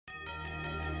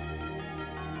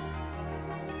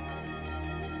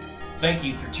Thank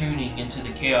you for tuning into the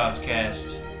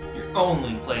ChaosCast, your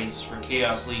only place for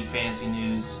Chaos League fantasy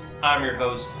news. I'm your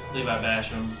host, Levi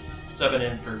Basham, subbing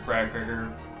in for Brad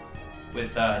Krieger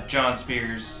with John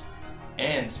Spears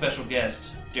and special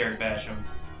guest, Derrick Basham.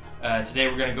 Today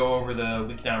we're going to go over the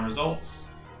Week 9 results,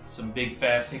 some big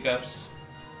fat pickups,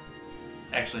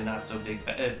 actually not so big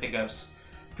pickups,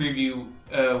 preview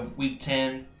Week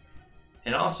 10,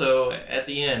 and also at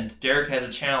the end, Derrick has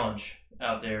a challenge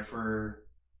out there for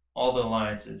all the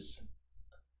alliances.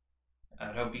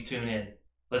 I hope you tune in.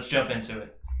 Let's jump into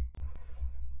it.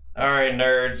 All right,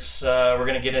 nerds. We're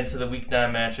going to get into the Week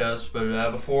 9 matchups,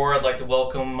 but before, I'd like to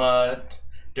welcome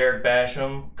Derrick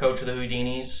Basham, coach of the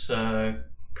Houdinis,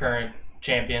 current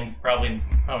champion. Probably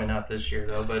not this year,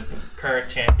 though, but current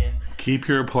champion. Keep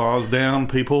your applause down,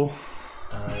 people.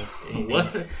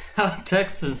 What? I'm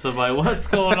texting somebody. What's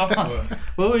going on?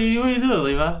 what are you doing,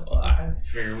 Levi? Well, I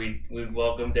figured we'd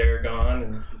welcome Derrick on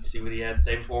and see what he had to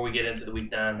say before we get into the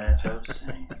Week 9 matchups.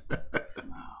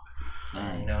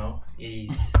 You know,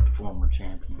 he former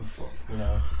champion. You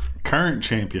know, current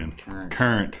champion.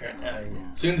 Current.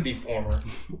 Soon to be former.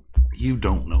 You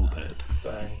don't know that.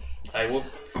 But I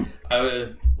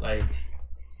would like.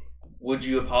 Would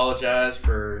you apologize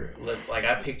for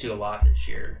I picked you a lot this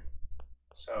year?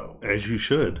 So, as you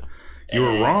should. You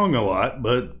were wrong a lot,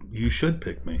 but you should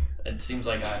pick me. It seems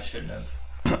like I shouldn't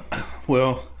have.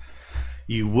 Well,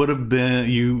 you would have been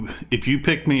if you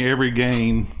picked me every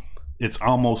game, it's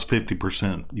almost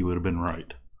 50%. You would have been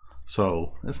right.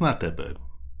 So it's not that bad.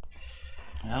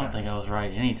 I don't think I was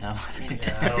right anytime I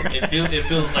picked. It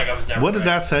feels like I was never. What did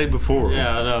I say before?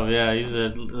 Yeah, I know. Yeah, you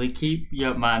said keep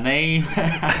my name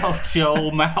out your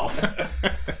old mouth.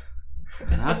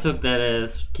 And I took that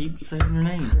as keep saying your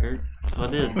name, Derrick. So I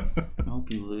did. I hope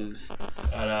you lose.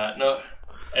 But, no,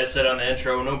 as said on the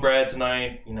intro, no Brad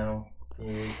tonight. You know,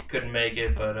 he couldn't make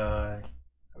it, but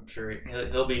I'm sure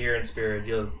he'll be here in spirit.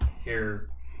 You'll hear.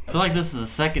 I feel like this is the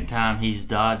second time he's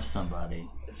dodged somebody.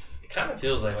 It kind of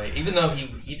feels like even though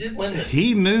he did win this.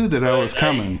 He knew that I was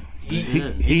coming.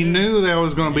 He knew that I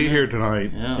was going to be here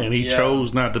tonight, and he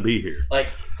chose not to be here.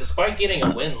 Despite getting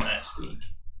a win last week.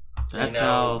 That's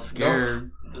how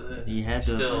scared he had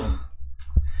to. Still.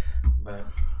 But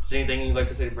is there anything you'd like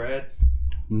to say to Brad?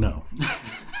 No.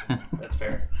 That's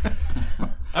fair.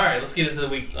 All right, let's get into the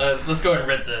week. Let's go ahead and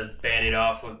rip the Band-Aid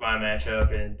off with my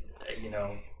matchup, and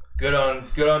good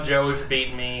on Joey for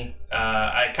beating me.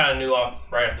 I kind of knew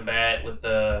right off the bat with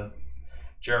the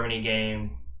Germany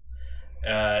game.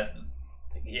 It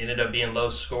ended up being low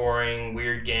scoring,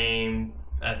 weird game.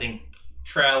 I think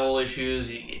travel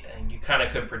issues, you kind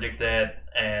of could predict that,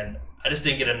 and I just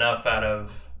didn't get enough out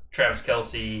of Travis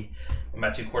Kelce and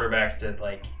my two quarterbacks to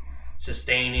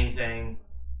sustain anything.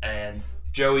 And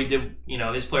Joey did,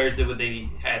 his players did what they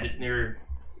had to do,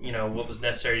 what was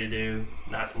necessary to do,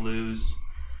 not to lose.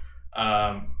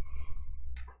 I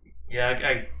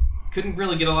couldn't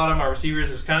really get a lot of my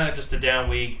receivers. It's kind of just a down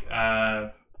week.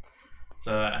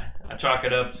 So I chalk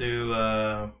it up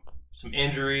to some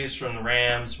injuries from the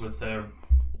Rams with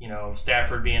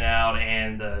Stafford being out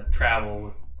and the travel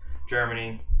with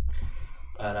Germany.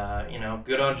 But,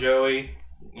 good on Joey.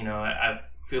 I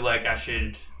feel like I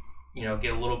should,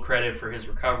 get a little credit for his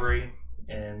recovery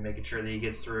and making sure that he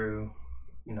gets through,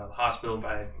 the hospital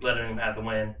by letting him have the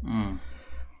win. Mm.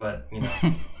 But,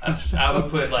 I would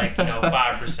put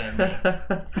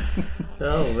 5%.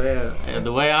 Oh, man.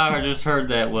 The way I just heard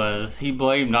that was he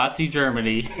blamed Nazi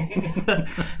Germany.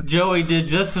 Joey did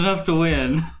just enough to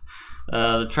win.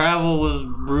 The travel was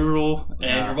brutal.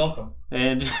 And you're welcome.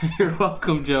 And you're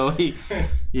welcome, Joey.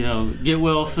 Get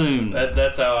well soon.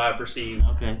 That's how I perceive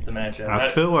the matchup. I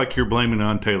feel like you're blaming it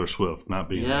on Taylor Swift not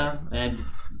being there. Yeah, and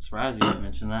I'm surprised you didn't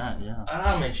mention that, yeah.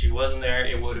 I mean, she wasn't there.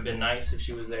 It would have been nice if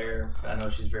she was there. I know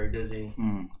she's very busy.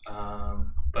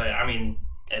 But, I mean,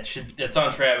 it's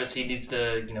on Travis. He needs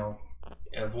to,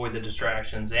 avoid the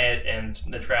distractions and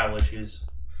the travel issues.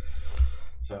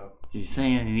 So you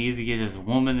saying he needs to get his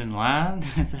woman in line?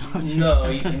 No,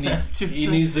 he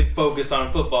needs to focus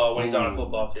on football when he's on a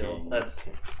football field. That's.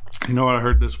 You know what I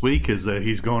heard this week is that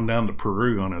he's going down to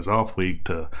Peru on his off week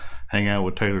to hang out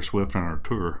with Taylor Swift on her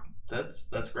tour. That's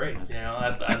great.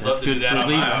 I'd love to do that on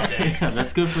Levi. my off day. Yeah,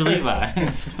 that's good for Levi.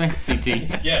 It's a fantasy team.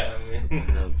 Yeah, I mean,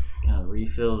 so kind of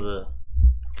refill the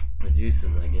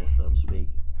juices, I guess, so to speak.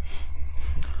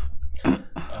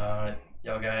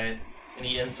 Y'all got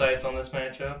any insights on this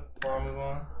matchup before I move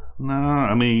on? No,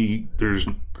 I mean,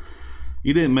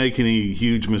 you didn't make any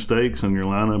huge mistakes on your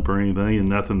lineup or anything, and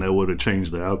nothing that would have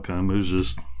changed the outcome. It was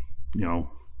just,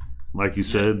 like you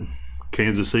said,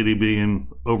 Kansas City being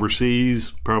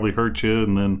overseas probably hurt you,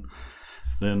 and then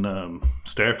Then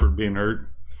Stafford being hurt.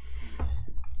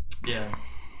 Yeah.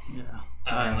 Yeah.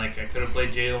 I could have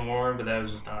played Jalen Warren, but that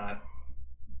was just not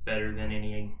better than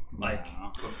any,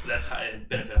 that's high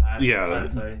benefit high school. Yeah.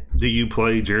 Do you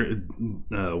play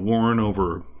Warren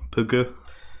over Puka?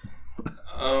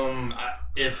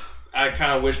 I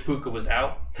kind of wish Puka was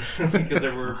out because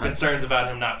there were concerns about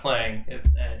him not playing.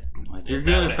 You're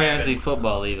good at fantasy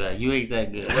football, Levi. You ain't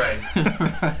that good. Right.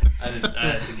 I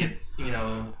had to get,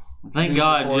 Thank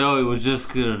God reports. Joey was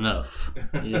just good enough.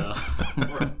 Yeah.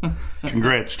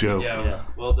 Congrats, Joe. Yeah.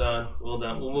 Well done.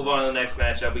 We'll move on to the next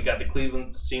matchup. We got the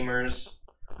Cleveland Steamers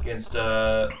against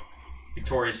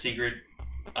Victoria's Secret.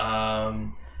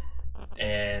 And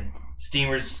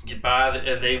Steamers get by.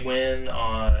 They win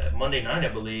on Monday night, I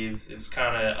believe. It was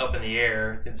kind of up in the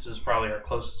air. This is probably our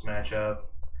closest matchup.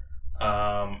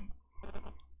 What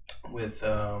was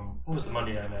the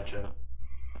Monday night matchup?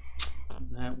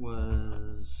 That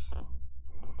was...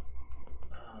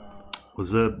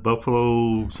 was that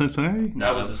Buffalo Cincinnati?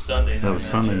 That was a Sunday night. That was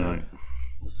Sunday night.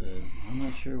 I'm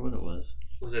not sure what it was.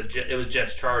 It was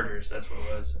Jets Chargers. That's what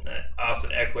it was. And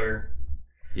Austin Eckler.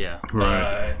 Yeah.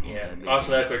 Right.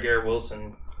 Austin Eckler, Garrett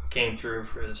Wilson came through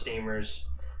for the Steamers.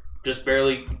 Just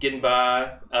barely getting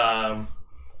by.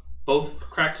 Both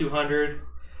cracked 200.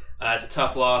 It's a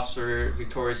tough loss for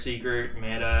Victoria's Secret.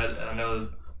 Man, I know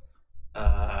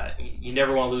you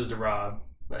never want to lose to Rob.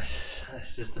 That's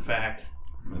just a fact.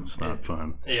 It's not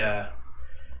fun. Yeah.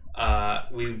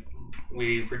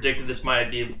 We predicted this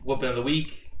might be a whooping of the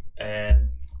week, and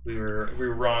we were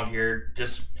wrong here,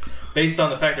 just based on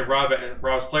the fact that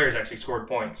Rob's players actually scored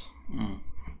points,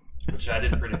 which I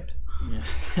didn't predict.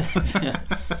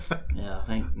 Yeah, I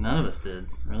think none of us did,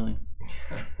 really.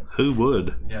 Who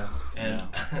would? Yeah,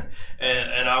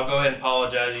 and I'll go ahead and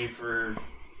apologize you for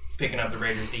picking up the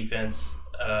Raiders defense.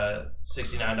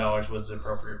 $69 was the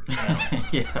appropriate amount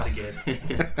to get.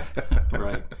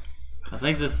 Right. I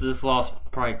think this loss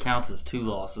probably counts as 2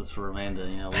 losses for Amanda.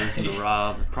 Losing to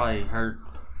Rob probably hurt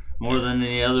more than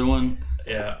any other one.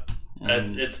 Yeah,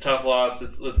 it's a tough loss.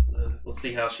 We'll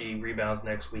see how she rebounds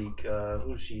next week.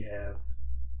 Who does she have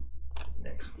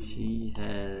next week? She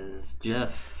has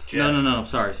Jeff. No.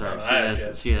 Sorry.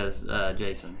 She has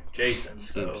Jason. Jason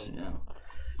Scoops. So,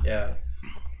 yeah.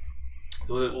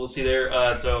 We'll see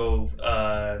there. So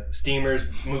Steamers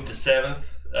moved to 7th,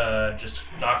 just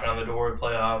knocking on the door of the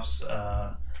playoffs.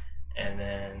 And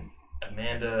then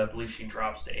Amanda, I believe she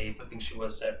drops to 8th. I think she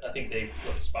was 7th. I think they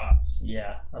flipped spots.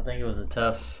 Yeah, I think it was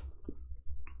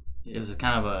it was a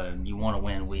kind of a you want to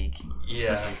win week.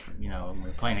 Yeah. Especially for,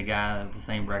 we're playing a guy with the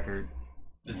same record.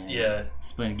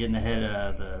 Getting ahead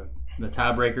of the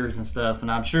tiebreakers and stuff.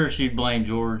 And I'm sure she'd blame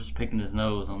George picking his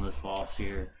nose on this loss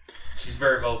here. She's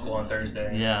very vocal on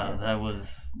Thursday. Yeah, that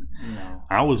was,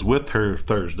 I was with her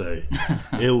Thursday.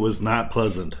 It was not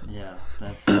pleasant. Yeah,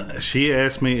 that's... She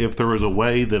asked me if there was a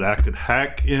way that I could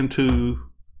hack into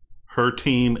her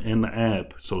team in the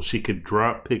app so she could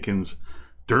drop Pickens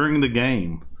during the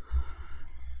game.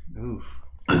 Oof.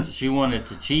 She wanted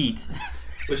to cheat.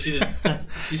 But she's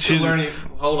still learning.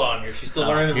 Hold on here. She's still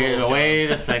learning the rules.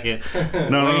 Wait a second.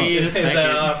 Is that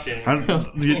an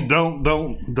option?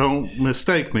 Don't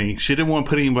mistake me. She didn't want to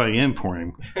put anybody in for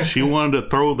him. She wanted to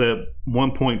throw that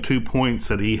 1.2 points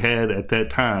that he had at that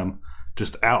time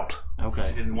just out.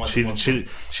 Okay.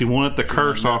 She wanted the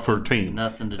curse off her team.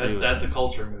 Nothing to do with that's it. a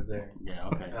culture move there. Yeah,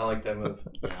 okay. I like that move.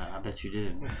 Yeah, I bet you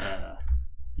do.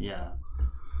 Yeah.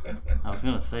 I was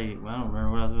going to say, I don't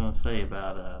remember what I was going to say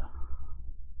about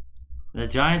the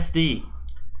Giants D.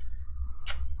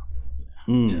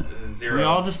 Zero. Can we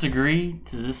all just agree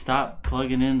to just stop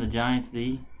plugging in the Giants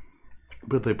D?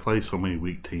 But they play so many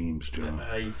weak teams, John.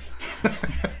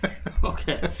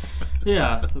 Okay.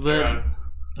 Yeah, but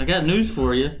I got news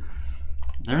for you.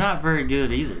 They're not very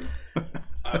good either.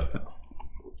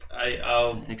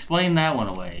 I'll explain that one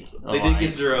away. They did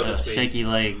get 0 this week. Shaky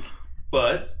leg.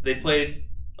 But they played,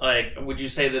 would you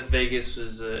say that Vegas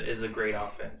is a great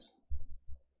offense?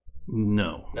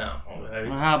 No.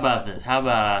 Well, how about this? How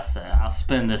about I say, I'll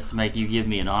spin this to make you give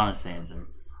me an honest answer.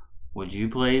 Would you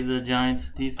play the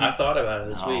Giants defense? I thought about it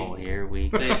this week. Oh, here we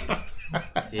go.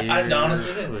 I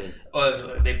honestly did.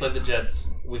 They played the Jets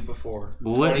the week before.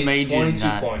 What made you 22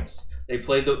 not... points. They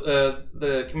played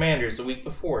the Commanders the week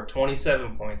before,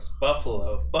 27 points.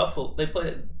 Buffalo. They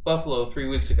played Buffalo 3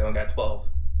 weeks ago and got 12.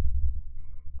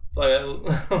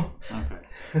 Okay.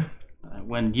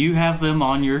 When you have them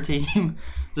on your team,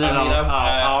 then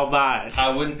I'll buy it.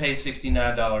 I wouldn't pay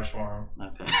 $69 for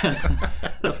them. Okay.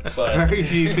 But very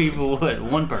few people would.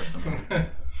 One person would.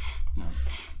 No.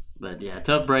 But yeah,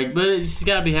 tough break. But you just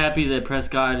gotta be happy that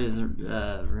Prescott is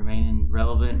remaining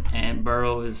relevant, and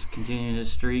Burrow is continuing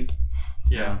his streak.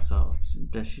 Yeah. So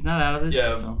she's not out of it.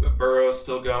 Yeah, so. Burrow's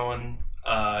still going.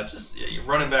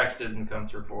 Running backs didn't come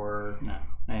through for her. No.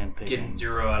 And getting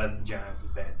 0 out of the Giants is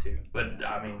bad too. But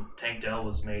I mean, Tank Dell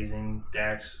was amazing.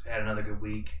 Dax had another good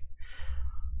week.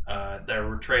 There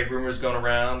were trade rumors going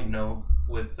around,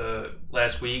 with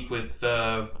last week with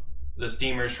the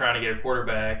Steamers trying to get a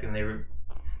quarterback, and they were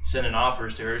sending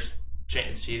offers to her.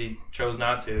 She chose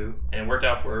not to, and it worked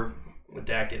out for her with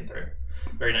Dak getting through.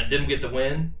 Didn't get the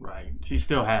win. Right. She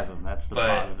still has him. That's the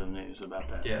positive news about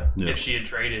that. Yeah. If she had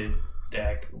traded,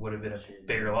 Dak would have been a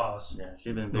bigger loss. Yeah,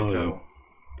 she'd been in big trouble.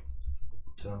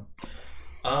 So,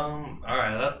 all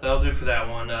right, that'll do for that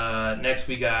one. Next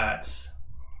we got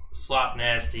Slop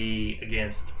Nasty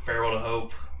against Farewell to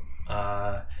Hope.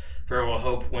 Farewell to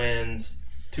Hope wins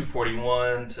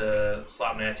 241 to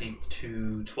Slop Nasty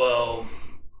 212.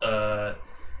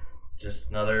 Just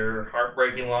another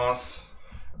heartbreaking loss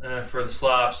for the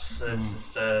Slops. It's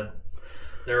just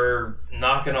they're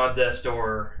knocking on death's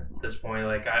door at this point.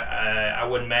 Like I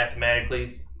wouldn't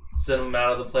mathematically send them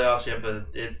out of the playoffs yet, but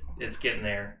it's getting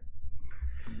there.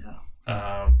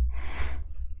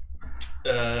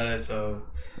 Yeah. So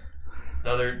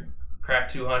another crack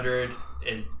 200.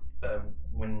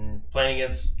 When playing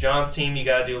against John's team, you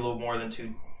got to do a little more than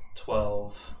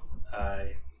 212.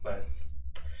 But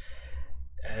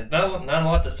not a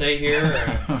lot to say here.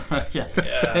 Yeah.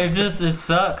 It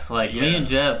sucks. Like me and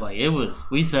Jeff,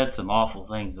 we said some awful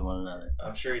things to one another.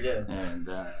 I'm sure he did. And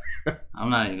I'm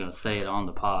not even gonna say it on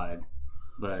the pod,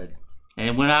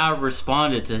 and when I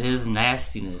responded to his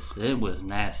nastiness, it was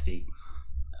nasty.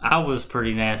 I was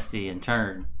pretty nasty in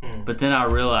turn, but then I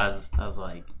realized, I was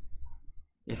like,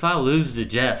 if I lose to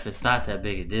Jeff, it's not that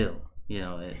big a deal.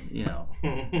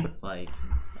 Like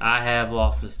I have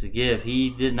losses to give.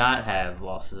 He did not have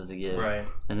losses to give. Right.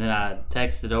 And then I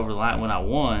texted over the line when I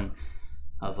won.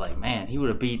 I was like, man, he would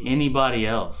have beat anybody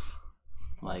else.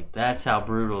 Like, that's how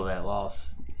brutal that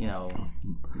loss,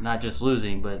 not just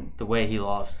losing, but the way he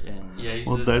lost. And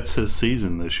that's his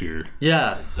season this year.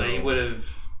 Yeah. So he would have,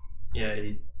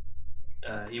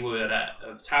 he would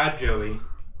have tied Joey.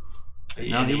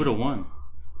 No, he would have won.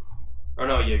 Oh,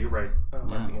 no, yeah, you're right.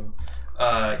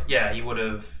 He would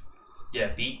have,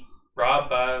 beat Rob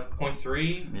by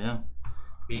 0.3. Yeah.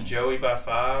 Beat Joey by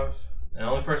 5. And the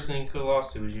only person he could have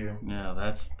lost to was you. Yeah,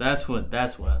 that's what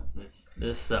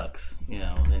this sucks.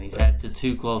 Then he's had to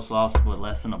 2 close losses with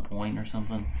less than a point or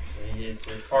something. It's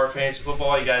part of fantasy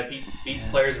football. You got to beat the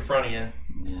players in front of you.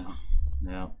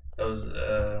 Yeah. Those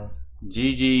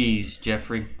GG's,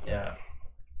 Jeffrey. Yeah.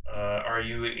 Are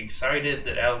you excited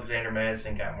that Alexander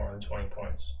Madison got more than 20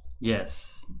 points?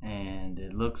 Yes, and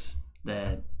it looks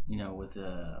that with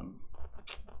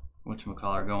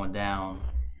whatchamacallit going down,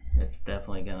 it's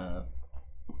definitely gonna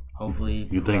hopefully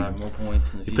provide more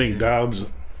points in the future. You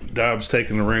think Dobbs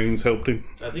taking the reins helped him?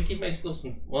 I think he may still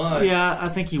some. Yeah, I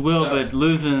think he will, but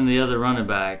losing the other running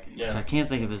back, which I can't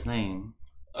think of his name.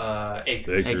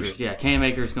 Akers. Yeah, Cam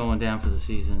Akers going down for the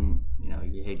season.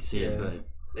 You hate to see it, but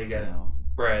they got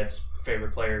Brad's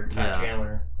favorite player, Ty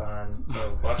Chandler, behind.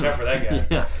 So watch out for that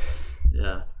guy.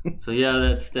 Yeah. So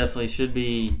that's definitely should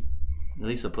be at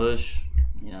least a push.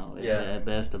 At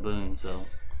best a boon. So.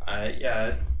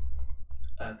 I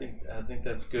think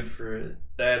that's good for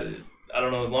that. I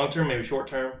don't know, long term, maybe short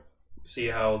term. See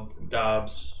how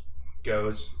Dobbs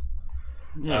goes.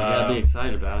 Yeah, you gotta be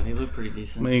excited about it. He looked pretty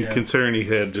decent. I mean, considering he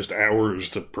had just hours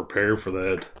to prepare for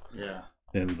that. Yeah.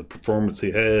 And the performance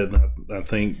he had, I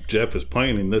think Jeff is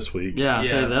playing him this week. Yeah.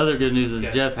 So the other good news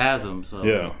is Jeff has him. So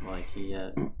he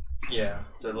had. Yeah.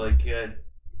 So I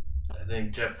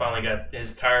think Jeff finally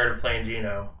is tired of playing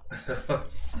Geno.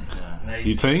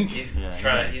 You think? He's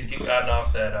gotten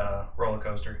off that roller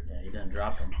coaster. Yeah, he done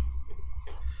dropped him.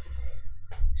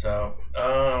 So,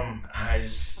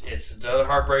 it's another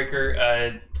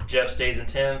heartbreaker. Jeff stays in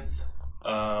 10th.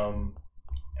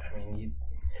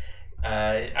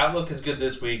 Outlook is good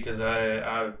this week because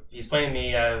he's playing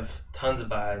me. I have tons of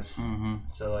buys. Mm-hmm.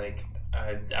 So,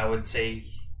 I would say,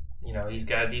 he's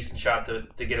got a decent shot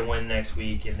to get a win next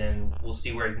week, and then we'll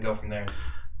see where he can go from there.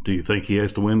 Do you think he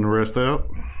has to win the rest out?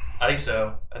 I think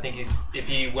so. I think if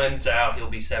he wins out, he'll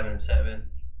be 7-7.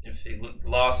 If he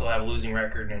lost, he'll have a losing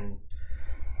record, and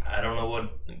I don't know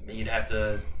what he'd have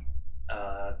to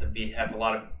have a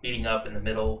lot of beating up in the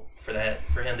middle for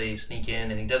him to sneak in,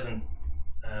 and he doesn't.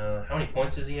 How many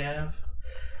points does he have?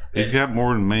 He's got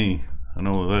more than me. I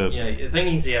know that. Yeah, the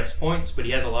thing is he has points, but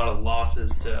he has a lot of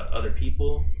losses to other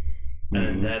people,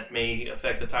 and that may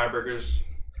affect the tiebreakers.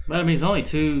 But he's only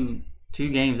two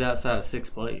games outside of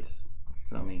 6th place.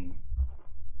 So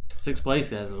Sixth place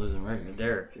has a losing record.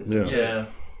 Derrick is yeah.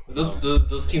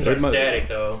 Those teams are static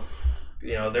though.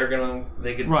 You know they're gonna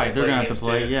they could right. They're gonna have to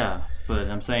play. Too. Yeah, but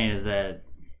I'm saying is that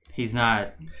he's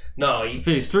not. No, if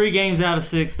he's 3 games out of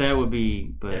 6, that would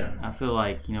be. But I feel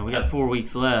like we got 4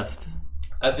 weeks left.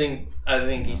 I think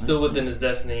he's still within his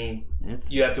destiny.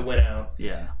 You have to win out.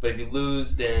 Yeah. But if you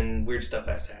lose, then weird stuff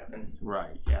has to happen.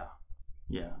 Right. Yeah.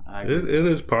 Yeah. It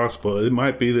is possible. It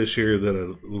might be this year that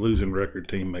a losing record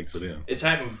team makes it in. It's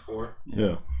happened before.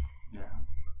 Yeah.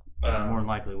 More than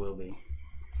likely will be.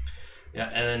 Yeah,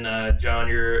 and then John,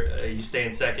 you stay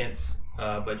in second,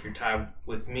 but you're tied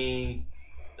with me.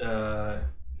 7-2.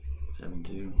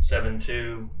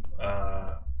 7-2.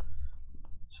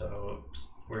 So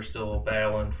we're still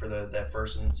battling for that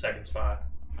first and second spot.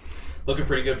 Looking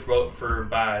pretty good for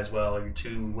bye as well. You're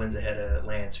 2 wins ahead of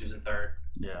Lance, who's in third.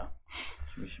 Yeah,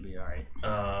 so we should be all right.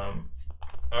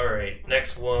 All right,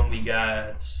 next one we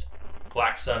got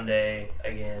Black Sunday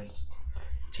against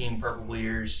Team Purple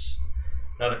Bleeders.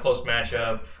 Another close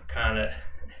matchup. Kind of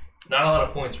not a lot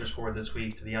of points were scored this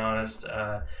week, to be honest.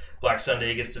 Black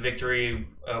Sunday gets the victory,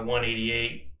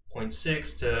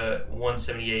 188.6 to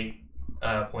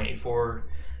 178.84.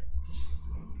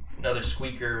 Another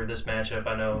squeaker this matchup.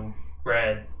 I know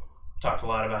Brad talked a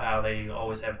lot about how they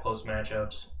always have close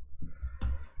matchups,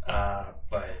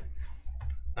 but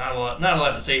not a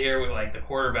lot to say here. With like the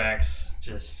quarterbacks,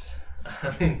 just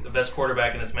I mean the best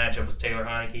quarterback in this matchup was Taylor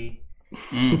Heineke.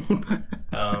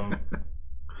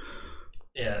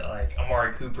 Yeah, like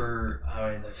Amari Cooper.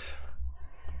 I mean,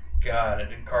 God,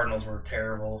 the Cardinals were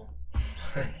terrible.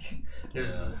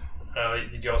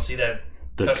 Did y'all see that?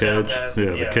 The touchdown catch, pass?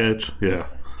 the catch,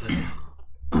 just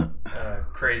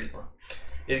crazy.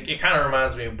 It kind of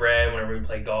reminds me of Brad whenever we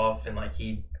play golf and like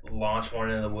he launched one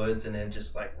into the woods and then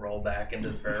just like rolled back into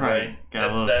the fairway. Right.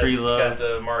 Got a little tree love. Got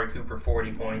the Amari Cooper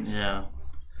 40 points. Yeah.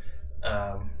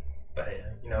 But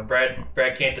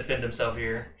Brad can't defend himself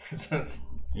here.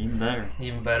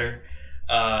 Even better.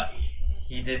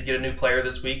 He did get a new player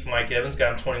this week. Mike Evans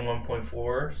got him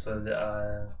 21.4, so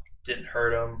didn't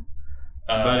hurt him.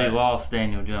 But he lost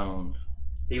Daniel Jones.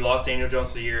 He lost Daniel Jones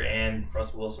for the year and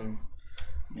Russell Wilson.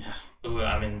 Yeah. Ooh,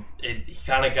 I mean, he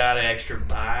kind of got an extra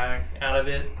bye out of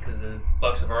it because the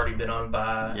Bucs have already been on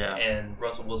bye, and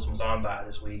Russell Wilson was on bye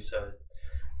this week, so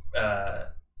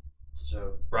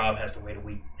Rob had to wait a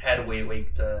week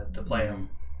to play him,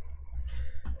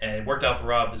 and it worked out for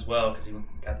Rob as well because he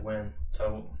got the win.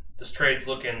 So this trade's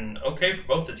looking okay for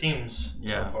both the teams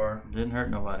so far. Didn't hurt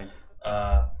nobody.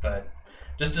 But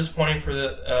just disappointing for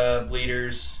the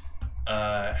Bleeders.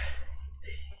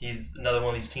 He's another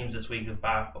one of these teams this week of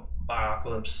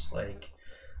Biocalypse. Like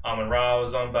Amon-Ra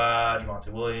was on bye, Javonte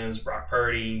Williams, Brock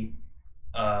Purdy.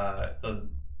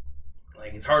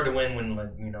 It's hard to win when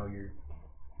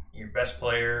your best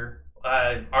player,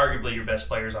 arguably your best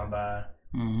player's on bye.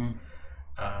 Mm-hmm.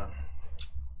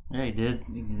 Yeah, he did.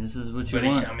 This is what you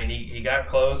want. He got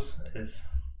close.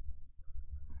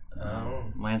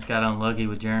 Lance got unlucky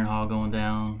with Jaren Hall going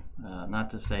down.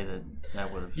 Not to say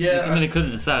that would have. Yeah, it could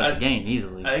have decided the game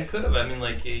easily. It could have.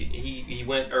 He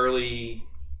went early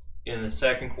in the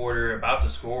second quarter, about to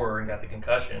score, and got the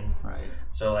concussion. Right.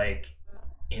 So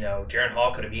Jaren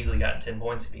Hall could have easily gotten 10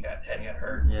 points if he hadn't got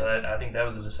hurt. Yes. So I think that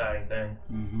was a deciding thing.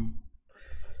 Mm-hmm.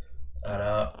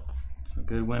 So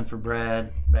good win for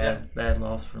Brad. Bad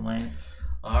loss for Lance.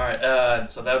 All right.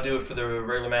 So that'll do it for the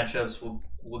regular matchups.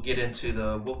 We'll get into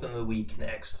the whoop of the week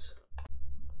next.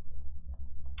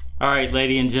 All right,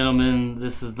 ladies and gentlemen,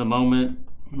 this is the moment.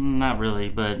 Not really,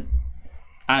 but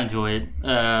I enjoy it.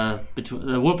 Between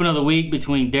the whooping of the week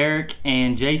between Derrick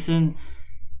and Jason.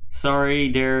 Sorry,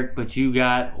 Derrick, but you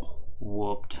got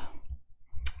whooped.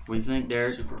 What do you think,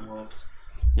 Derrick? Super whoops.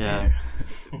 Yeah.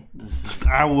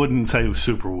 I wouldn't say it was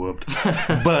super whooped,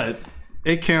 but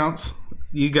it counts.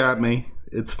 You got me.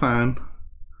 It's fine.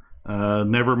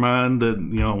 Never mind that,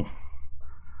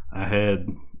 I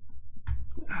had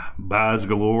buys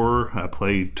galore. I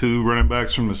played 2 running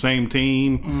backs from the same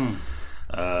team.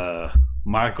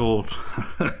 Michael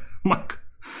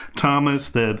Thomas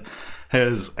that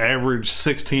has averaged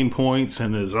 16 points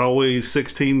and is always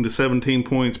 16 to 17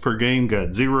 points per game,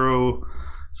 got 0.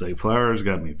 Zay Flowers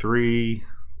got me 3.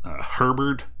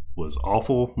 Herbert was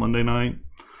awful Monday night.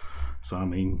 So,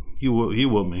 you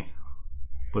whooped me.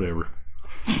 Whatever.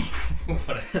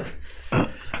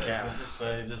 Yeah,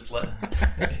 just let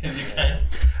you can.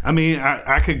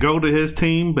 I could go to his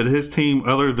team, but his team,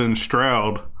 other than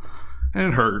Stroud,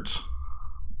 and it hurts.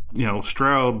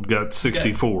 Stroud got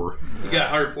 64. He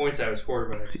got 100 points out of his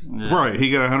quarterbacks. Yeah. Right,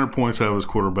 he got 100 points out of his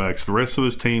quarterbacks. The rest of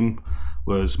his team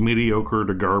was mediocre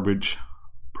to garbage,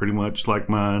 pretty much like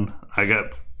mine.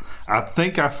 I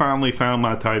think I finally found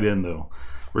my tight end, though.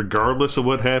 Regardless of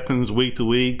what happens week to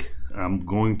week, I'm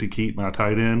going to keep my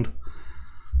tight end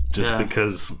just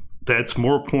because that's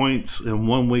more points in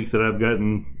 1 week that I've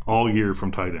gotten all year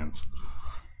from tight ends.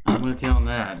 I'm with you on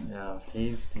that. Yeah,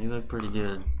 he looked pretty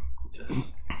good.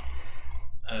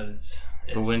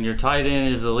 But when your tight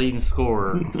end is the leading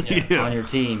scorer on your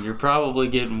team, you're probably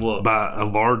getting whooped. By a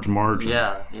large margin.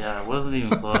 Yeah, it wasn't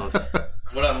even close.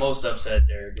 What I'm most upset,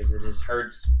 Derek, is it just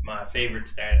hurts my favorite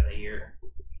stat of the year,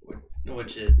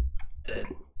 which is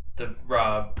the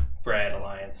Rob-Brad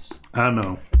alliance. I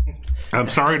know. I'm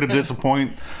sorry to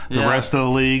disappoint the rest of the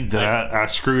league that I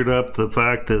screwed up the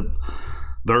fact that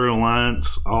their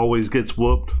alliance always gets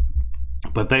whooped.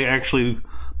 But they actually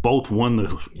both won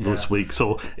this week.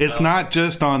 So it's not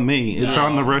just on me. It's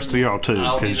on the rest of y'all, too,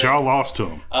 because y'all lost to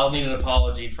them. I'll need an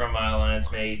apology from my alliance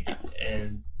mate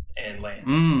and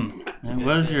Lance. It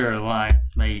was your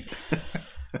alliance mate.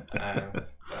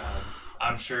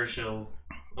 I'm sure she'll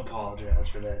apologize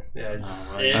for that.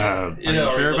 Are you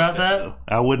sure about that?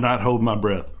 I would not hold my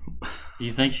breath. Do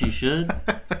you think she should?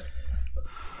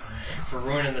 For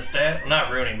ruining the stat?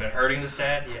 Not ruining, but hurting the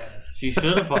stat? Yeah. She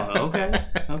should apologize.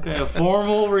 Okay. A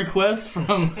formal request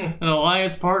from an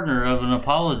alliance partner of an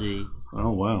apology. Oh,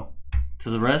 wow.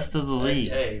 To the rest of the league.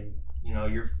 Hey,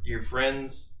 your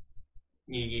friends,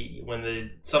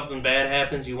 when something bad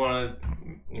happens, you want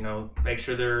to, make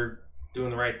sure they're doing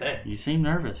the right thing. You seem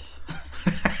nervous.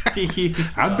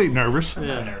 I'd be nervous. I'm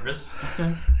not nervous.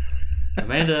 Okay.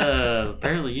 Amanda,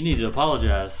 apparently you need to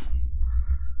apologize.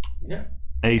 Yeah.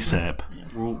 ASAP.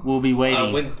 We'll be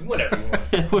waiting. Whatever you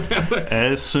want.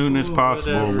 As soon as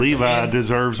possible. Whatever. Levi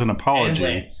deserves an apology.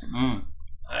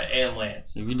 And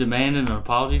Lance. Are you demanding an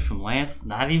apology from Lance?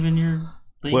 Not even your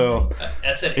league? Well,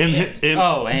 I said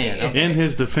in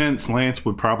his defense, Lance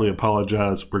would probably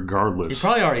apologize regardless. He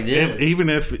probably already did. Even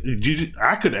if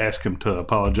I could ask him to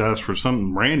apologize for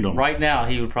something random. Right now,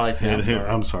 he would probably say,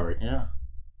 I'm sorry. Yeah,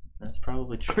 that's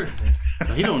probably true.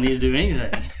 So he don't need to do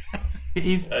anything.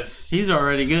 He's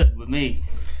already good with me.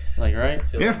 Like, right?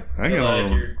 Yeah, I got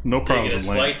no problems with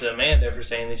Lance. Slice of Amanda for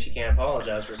saying that she can't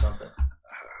apologize for something.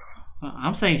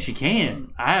 I'm saying she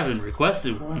can. I haven't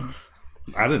requested one.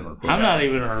 I didn't request. I'm not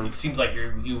even her. It seems like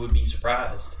you would be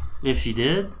surprised. If she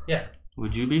did? Yeah.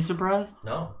 Would you be surprised?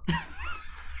 No.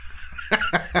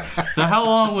 So how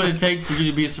long would it take for you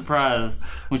to be surprised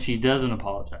when she doesn't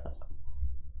apologize?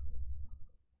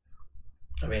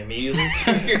 I mean, immediately.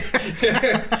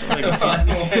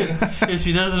 If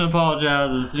she doesn't apologize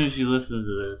as soon as she listens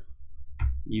to this,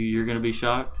 you're going to be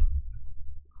shocked?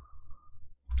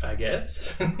 I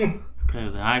guess. Okay,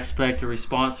 then I expect a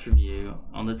response from you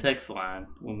on the text line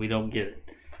when we don't get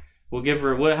it. We'll give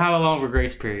her how long of a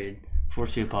grace period before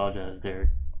she apologizes, Derek?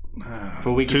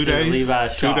 For we can 2 days.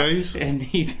 Levi's 2 days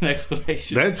and needs an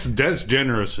explanation. That's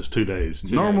generous. As 2 days.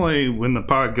 2 Normally, days. when the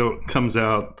pod comes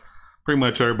out, pretty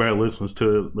much everybody listens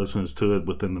to it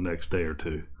within the next day or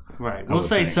two. Right. We'll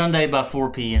say Sunday by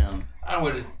 4 p.m. I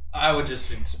would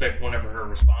just expect whenever her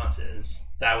response is.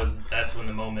 That's when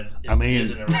the moment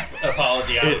isn't an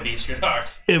apology. I would be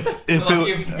shocked. If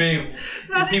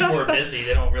people are busy,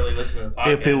 they don't really listen to the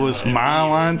podcast. If it was my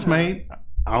alliance mate,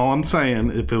 all I'm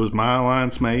saying, if it was my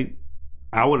alliance mate,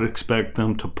 I would expect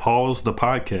them to pause the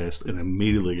podcast and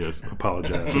immediately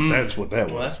apologize. If that's what that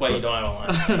was. Well, that's why you don't have a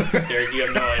alliance. Derek, you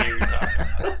have no idea what you're talking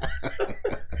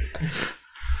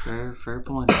about. Fair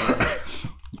point. All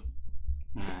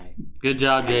right. Good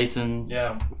job, Jason.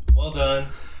 Yeah. Well done.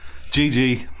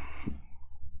 GG.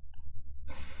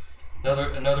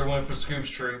 Another one for Scoop's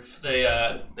Troop.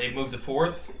 They moved to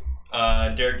 4th.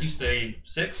 Derek, you stayed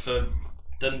 6th, so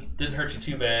it didn't hurt you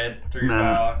too bad through your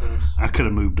biolockers. I could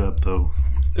have moved up though.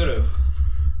 Could have.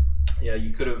 Yeah,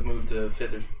 you could have moved to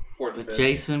 5th or 4th. But 5th.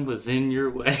 Jason was in your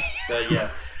way.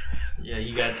 Yeah,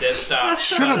 you got dead stop.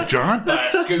 Shut up, John. By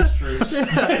Scoop's Troops.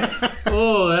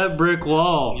 Oh, that brick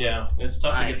wall. Yeah, it's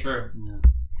tough to get through. Yeah.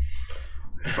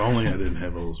 If only I didn't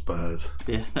have those buys.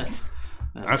 Yeah,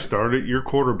 I started your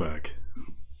quarterback.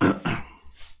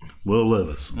 Will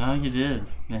Levis. No, you did.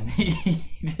 And he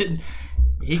did.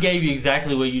 He gave you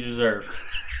exactly what you deserved.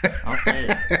 I'll say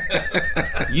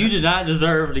it. You did not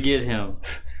deserve to get him.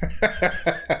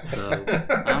 So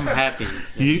I'm happy.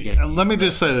 Let me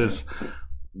just say this.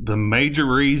 The major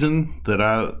reason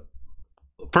that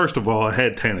first of all, I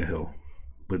had Tannehill,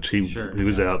 which he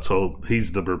was out, so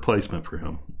he's the replacement for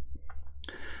him.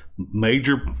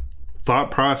 Major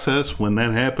thought process when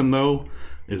that happened, though,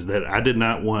 is that I did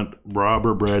not want Rob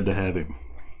or Brad to have him.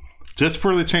 Just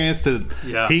for the chance that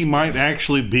he might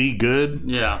actually be good.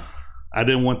 Yeah. I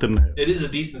didn't want them to have. It is a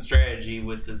decent strategy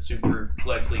with the super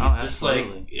flex league. Oh, It's just like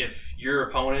absolutely. if your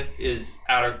opponent is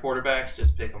out of quarterbacks,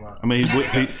 just pick them up. I mean,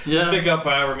 Just pick up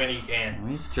however many you can. I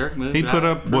mean, it's jerk move. he put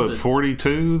up,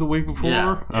 42 the week before?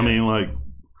 Yeah. I mean, like,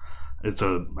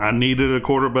 I needed a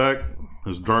quarterback. It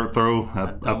was a dart throw.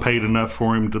 I paid enough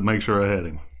for him to make sure I had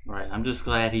him. Right. I'm just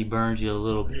glad he burned you a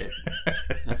little bit.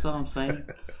 That's all I'm saying.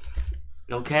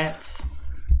 Go Cats.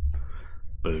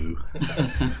 Boo.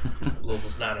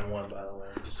 Louisville's 9-1, by the way.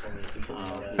 Just wanted people to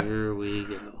know that. Here we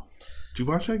go. Did you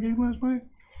watch that game last night?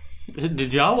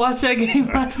 Did y'all watch that game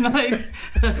last night?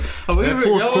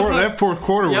 That fourth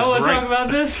quarter was y'all want to great. talk about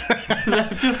this? Is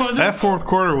that what you want to That fourth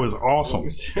quarter was awesome.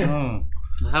 do?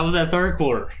 How was that third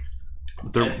quarter?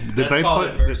 That's called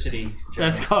adversity. John.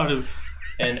 That's called it.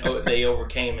 And they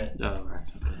overcame it. Oh, right.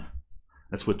 Okay.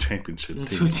 That's what championship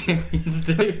That's teams what champions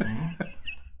do.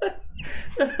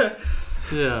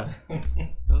 Yeah.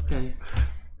 Okay.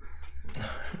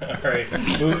 All right.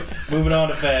 Moving on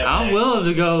to Fab. I'm next. willing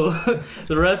to go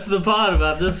the rest of the pod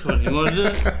about this one. You want to do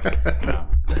it? No.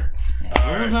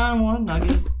 All It was right. 9-1. I'll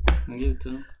give it to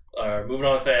him. All right. Moving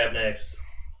on to Fab next.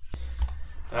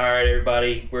 All right,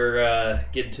 everybody. We're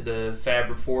getting to the Fab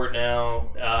report now.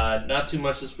 Not too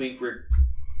much this week. We're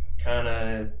kind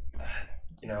of,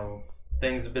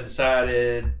 things have been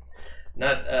decided.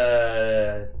 Not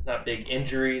big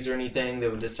injuries or anything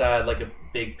that would decide like a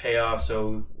big payoff.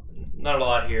 So not a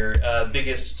lot here.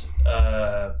 Biggest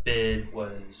bid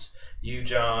was you,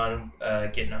 John,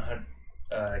 getting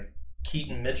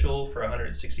Keaton Mitchell for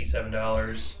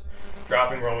 $167,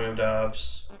 dropping Romeo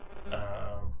Dobbs.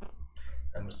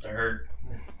 That must have hurt.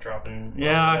 Dropping.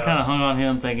 Yeah, I Romeo kind of Dobbs. hung on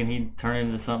him thinking he'd turn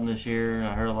into something this year.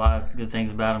 I heard a lot of good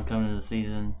things about him coming into the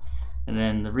season. And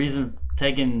then the reason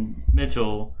taking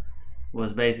Mitchell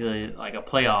was basically like a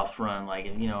playoff run. Like,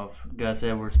 if Gus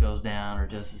Edwards goes down or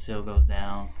Justice Hill goes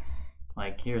down,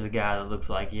 like, here's a guy that looks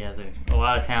like he has a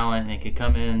lot of talent and could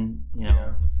come in,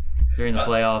 during the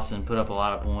playoffs and put up a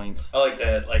lot of points. I like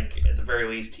that. Like, at the very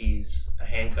least, he's a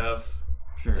handcuff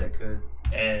Sure. that could.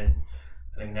 And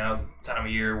I think now's the time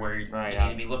of year where you need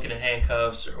to be looking at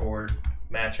handcuffs or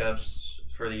matchups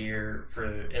for the year, for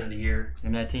the end of the year.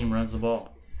 And that team runs the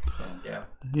ball. So. Yeah.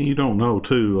 You don't know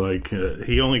too. Like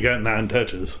he only got 9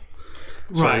 touches,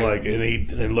 so Right. like,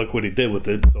 and look what he did with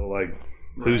it. So like,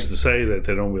 who's to say that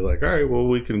they don't be like, all right, well,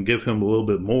 we can give him a little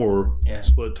bit more,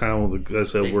 split time with the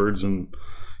Gus Edwards, and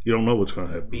you don't know what's going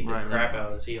to happen. Beat the crap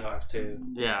out of the Seahawks too.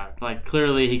 Yeah, like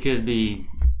clearly he could be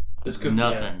This could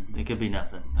nothing. It could be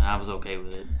nothing, and I was okay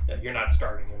with it. Yeah, you're not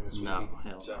starting him this week. No,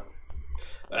 hell. So.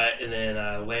 And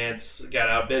then Lance got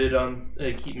outbidded on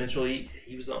Keaton Mitchell. He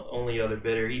was the only other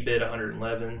bidder. He bid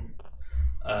 111.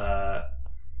 And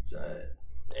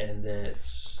then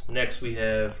next we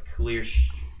have Khalil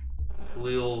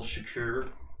Shakur.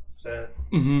 Is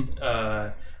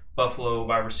that Buffalo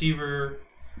wide receiver?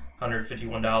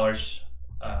 $151.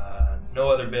 No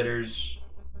other bidders.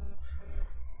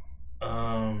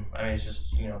 It's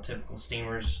just typical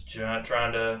Steamers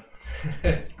trying to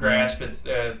grasp at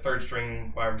third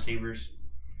string wide receivers.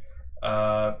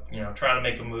 Trying to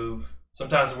make a move.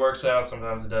 Sometimes it works out,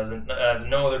 sometimes it doesn't.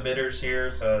 No other bidders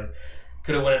here, so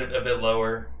could have went a bit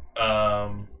lower.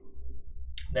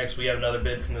 Next, we have another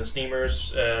bid from the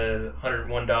Steamers,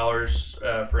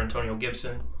 $101 for Antonio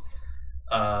Gibson.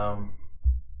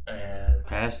 And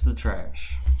Pass the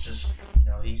trash. just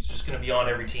he's just going to be on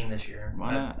every team this year.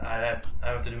 Why not? I have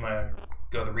to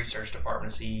go to the research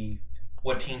department to see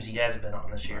what teams he hasn't been on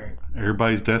this year.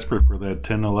 Everybody's desperate for that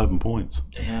 10, 11 points.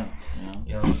 Yeah.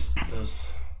 Those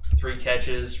 3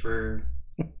 catches for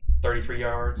 33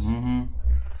 yards. Mm-hmm.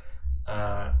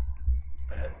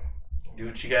 Do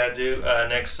what you got to do.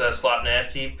 Next, Slot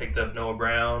Nasty picked up Noah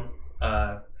Brown,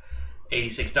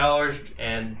 $86,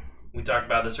 and we talked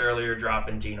about this earlier,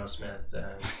 dropping Geno Smith.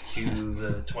 Cue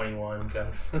the 21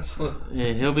 comes.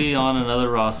 Yeah, he'll be on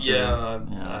another roster. Yeah.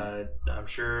 I'm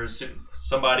sure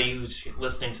somebody who's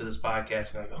listening to this podcast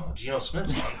is going to go, oh, Geno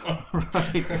Smith's on.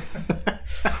 Right.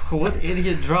 What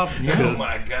idiot dropped him? Oh,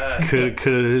 my God. Could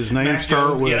his name Mac start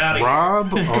Jones, with get outta here.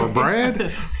 Rob or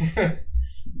Brad?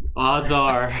 Odds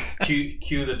are.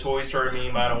 Cue the Toy Story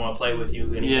meme, I don't want to play with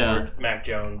you anymore. Yeah. Mac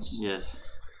Jones. Yes.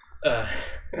 I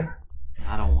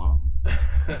I don't want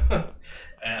him.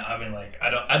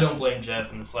 I don't blame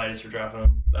Jeff in the slightest for dropping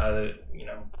him.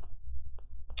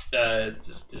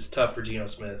 It's tough for Geno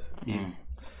Smith.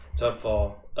 Tough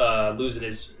fall. Losing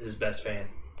his best fan.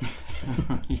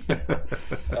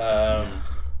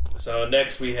 So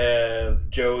next we have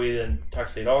Joey and Tuck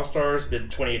State All Stars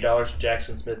bid $28 for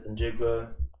Jackson Smith and Jigba.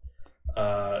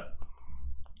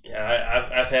 Yeah,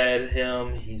 I've had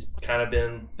him. He's kind of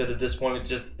been a bit of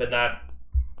disappointment, but not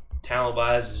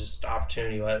talent-wise. It's just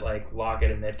opportunity. Like Lockett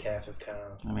and Metcalf have kind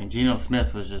of. I mean, Geno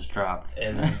Smith was just dropped,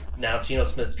 and now Geno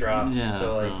Smith's dropped. Yeah,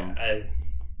 so I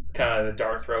kind of a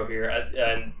dart throw here.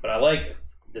 But I like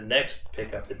the next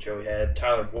pickup that Joey had,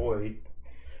 Tyler Boyd,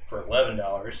 for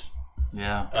 $11.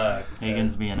 Yeah,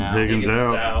 Higgins being out. Higgins is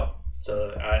out.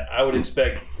 So I would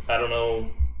expect. I don't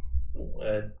know.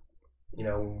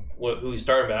 Who he's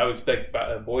starting, but I would expect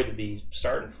Boyd to be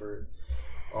starting for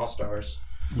All-Stars.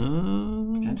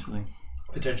 Potentially.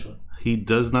 He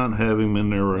does not have him in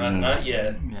there right now. Not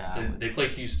yet. Yeah. They play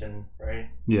Houston, right?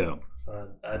 Yeah. So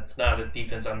that's not a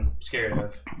defense I'm scared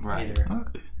of Right. either.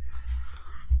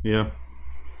 Yeah.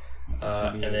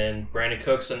 And then Brandon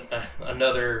Cooks and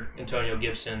another Antonio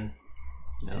Gibson.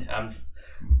 Yep.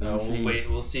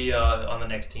 We'll see on the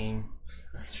next team.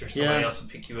 I'm sure somebody else will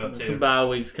pick you up too. Some bye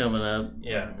weeks coming up.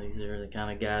 Yeah. These are the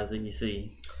kind of guys that you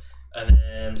see. And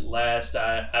then last,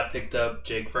 I picked up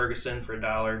Jake Ferguson for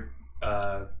 $1.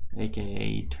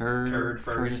 AKA Turd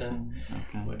Ferguson.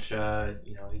 Okay. Which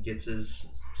he gets his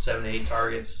 7 to 8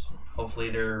 targets. Hopefully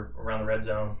they're around the red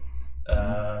zone.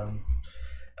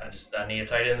 I need a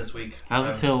tight end this week. How's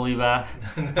it feel, Levi?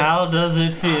 How does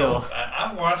it feel?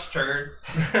 I've watched Turd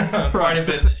quite a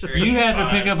bit this year. You had to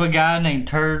pick up a guy named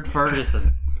Turd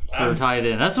Ferguson for a tight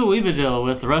end. That's what we've been dealing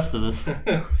with, the rest of us.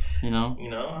 I'll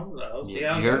see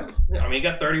how it goes. I mean, he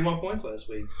got 31 points last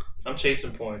week. I'm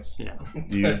chasing points. Yeah.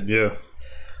 Yeah.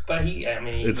 But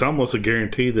it's almost a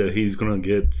guarantee that he's going to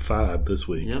get 5 this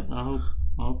week. Yep, I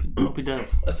hope he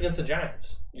does. That's against the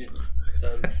Giants. You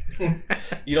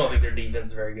don't think their defense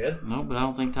is very good? No, but I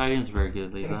don't think tight end's very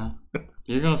good, Levi.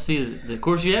 You're going to see. Of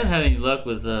course, you haven't had any luck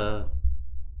with your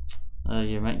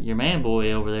man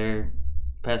boy over there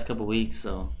the past couple weeks,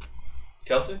 so.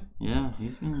 Kelsey? Yeah,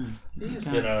 he's been.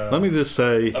 Let me just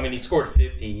say. I mean, he scored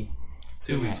 50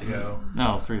 2 weeks ago.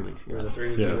 No, 3 weeks ago. Was it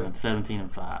 3 weeks ago?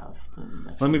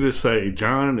 17-5. Let me just say,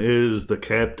 John is the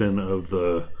captain of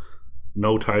the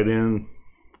no tight end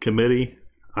committee.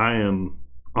 I am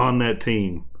on that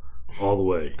team all the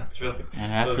way.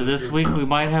 And after this week, we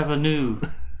might have a new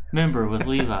member with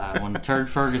Levi when Turd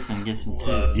Ferguson gets him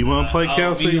too. You want to play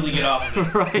Kelsey? I'll immediately get off of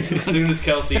it. Right. As soon as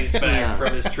Kelsey's back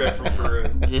from his trip from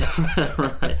Peru. Yeah,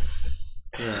 right.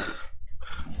 Yeah,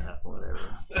 whatever.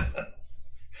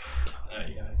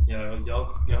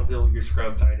 Y'all deal with your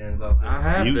scrub tight ends out there. I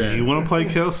have been. You want to play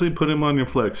Kelsey? Put him on your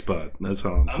flex spot. That's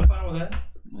all I'm saying. I'm fine with that.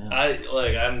 Yeah.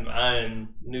 I'm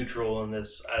neutral in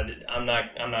this. I'm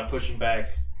not pushing back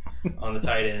on the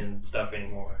tight end stuff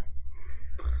anymore.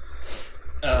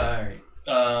 All right.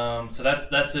 So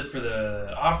that's it for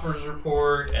the offers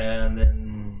report, and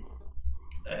then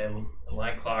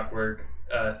like clockwork,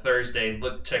 Thursday.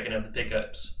 Checking out the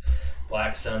pickups.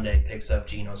 Black Sunday picks up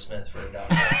Geno Smith for $1.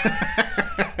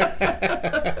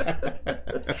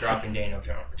 Dropping Daniel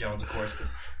Jones, of course.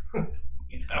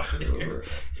 He's out for the year.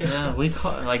 Yeah,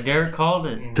 Derek called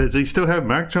it. Does he still have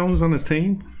Mac Jones on his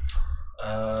team?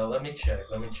 Let me check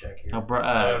here.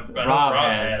 Rob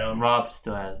has him. Rob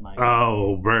still has Mike.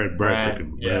 Oh, Brad took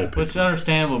him. Yeah. Which is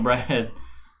understandable. Brad,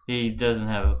 he doesn't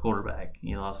have a quarterback.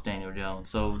 He lost Daniel Jones,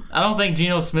 so I don't think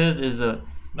Geno Smith is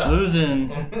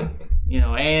losing.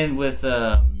 And with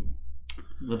the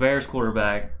Bears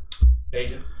quarterback,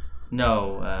 Agent.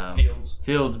 No,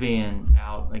 Fields being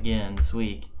out again this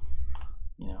week.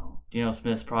 Geno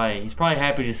Smith's he's probably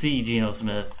happy to see Geno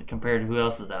Smith compared to who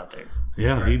else is out there.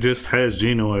 Yeah, right. He just has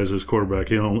Geno as his quarterback.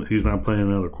 He's not playing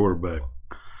another quarterback.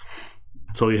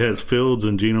 So he has Fields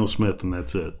and Geno Smith, and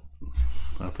that's it.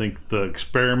 I think the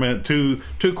experiment, two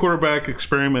quarterback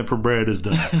experiment for Brad is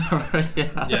done.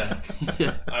 Yeah.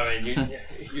 I mean,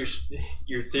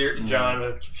 your theory, John.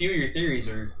 A few of your theories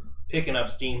are picking up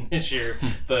steam this year.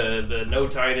 The no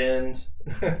tight end,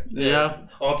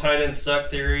 all tight ends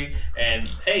suck theory, and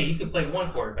hey, you could play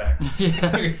one quarterback.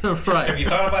 Yeah, right. Have you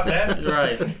thought about that?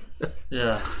 Right.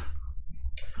 Yeah.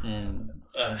 And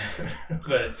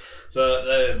but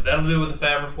so that'll do with the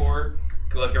Fab report.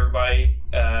 Good luck, everybody,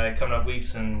 coming up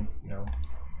weeks, and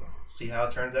see how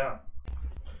it turns out.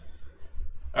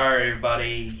 All right,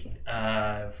 everybody.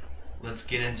 Let's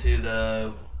get into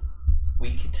the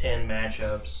Week 10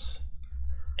 matchups,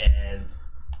 and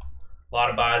a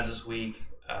lot of buys this week.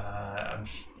 I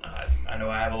know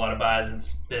I have a lot of buys, and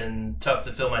it's been tough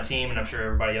to fill my team, and I'm sure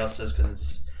everybody else does because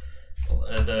it's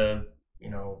the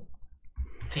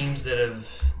teams that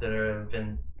have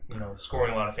been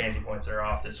scoring a lot of fantasy points that are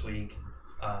off this week.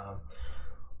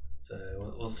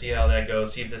 So we'll see how that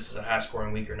goes. See if this is a high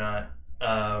scoring week or not.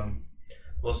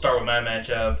 We'll start with my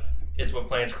matchup. It's What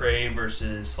Plants Crave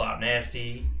versus Slop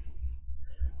Nasty.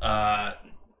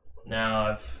 Now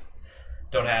I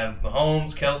don't have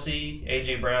Mahomes, Kelsey,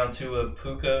 AJ Brown, Tua,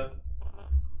 Puka.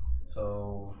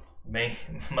 So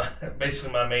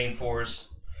basically my main force.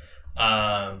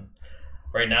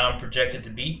 Right now I'm projected to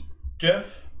beat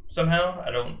Jeff somehow.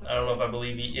 I don't know if I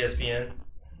believe ESPN.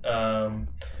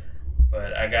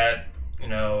 But I got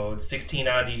 16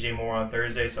 out of DJ Moore on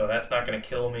Thursday, so that's not going to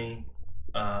kill me.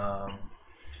 I'm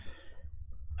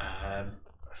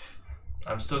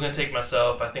still going to take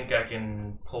myself. I think I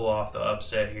can pull off the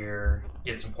upset here,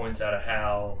 get some points out of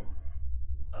Hal.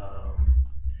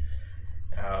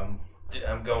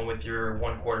 I'm going with your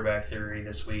one quarterback theory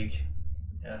this week.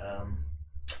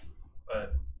 But I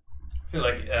feel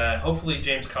like hopefully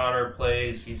James Conner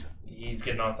plays. He's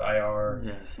getting off the IR.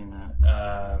 Yeah, I've seen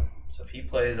that. So if he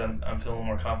plays, I'm feeling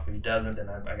more confident. If he doesn't, then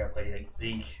I got to play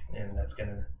Zeke, and it's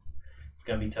gonna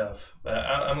be tough. But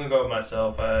I'm gonna go with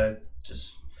myself. I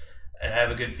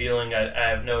have a good feeling. I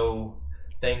have no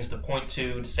things to point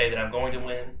to say that I'm going to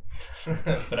win,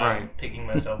 but I'm picking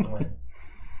myself to win.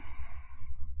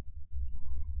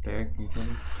 Derek, you think?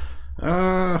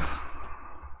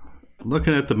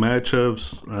 Looking at the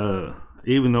matchups,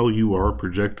 even though you are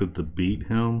projected to beat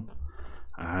him,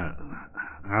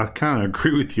 I kind of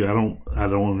agree with you. I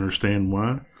don't understand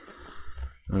why.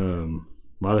 A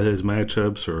lot of his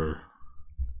matchups are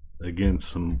against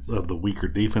some of the weaker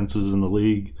defenses in the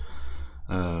league.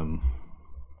 My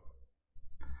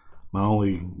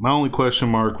only question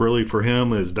mark really for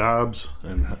him is Dobbs,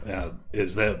 and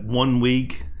is that 1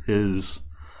 week his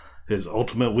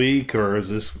ultimate week, or is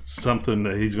this something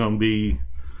that he's going to be,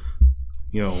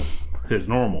 his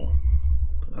normal?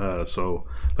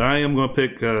 But I am going to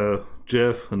pick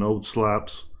Jeff and Old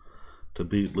Slops to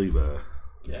beat Levi.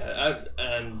 Yeah,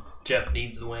 Jeff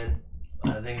needs the win.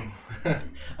 I think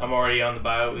I'm already on the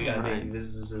bye week. I think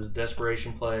this is his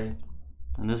desperation play.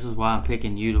 And this is why I'm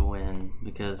picking you to win,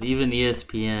 because even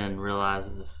ESPN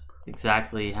realizes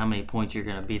exactly how many points you're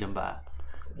going to beat him by.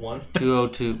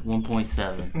 202,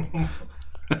 1.7.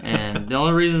 And the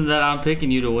only reason that I'm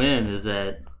picking you to win is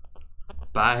that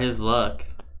by his luck,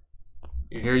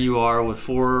 here you are with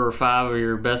 4 or 5 of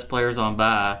your best players on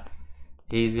bye.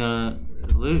 He's going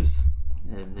to lose.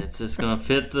 And it's just going to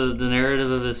fit the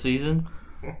narrative of his season.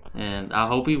 And I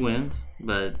hope he wins,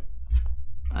 but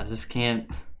I just can't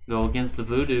go against the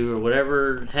voodoo or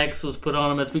whatever hex was put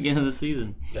on him at the beginning of the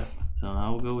season. Yeah. So I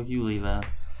will go with you, Levi.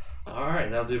 All right,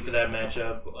 that'll do for that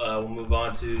matchup. We'll move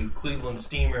on to Cleveland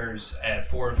Steamers at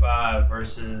 4-5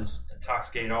 versus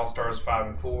Intoxicated All-Stars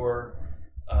 5-4.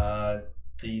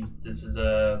 This is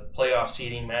a playoff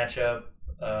seeding matchup.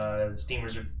 The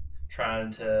Steamers are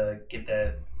trying to get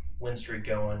that win streak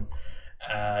going.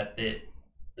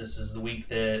 This is the week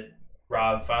that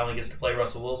Rob finally gets to play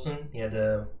Russell Wilson. He had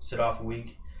to sit off a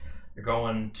week. They're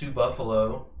going to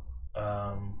Buffalo,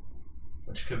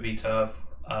 which could be tough.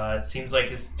 It seems like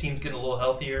his team's getting a little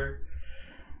healthier.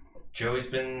 Joey's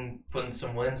been putting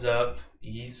some wins up.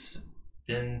 He's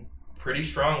been pretty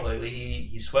strong lately.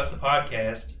 He swept the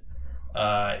podcast.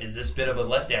 Is this bit of a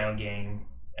letdown game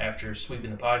after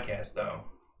sweeping the podcast, though?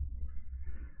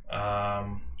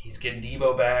 He's getting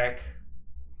Debo back.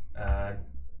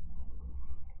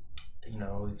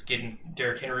 It's getting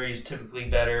Derrick Henry is typically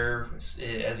better as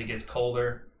it gets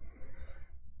colder.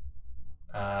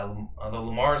 Although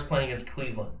Lamar is playing against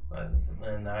Cleveland,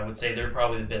 and I would say they're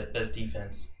probably the best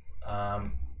defense.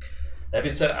 That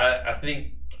being said, I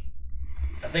think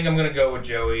I'm going to go with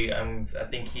Joey. I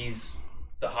think he's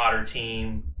the hotter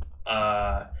team.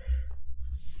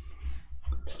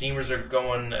 Steamers are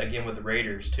going again with the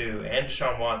Raiders too, and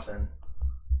Deshaun Watson.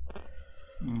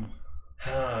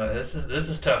 This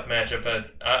is a tough matchup,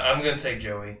 but I'm going to take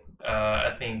Joey.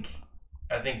 I think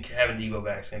having Debo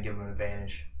back is going to give him an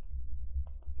advantage.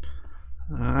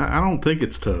 I don't think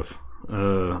it's tough.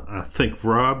 I think,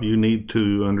 Rob, you need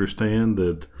to understand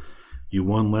that you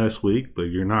won last week, but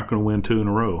you're not going to win 2 in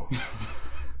a row.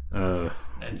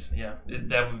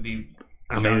 That would be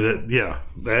shocking.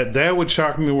 That would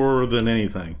shock me more than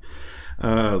anything.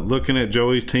 Looking at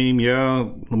Joey's team,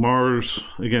 Lamar's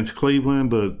against Cleveland,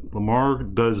 but Lamar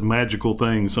does magical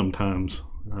things sometimes.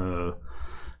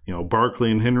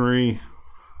 Barkley and Henry,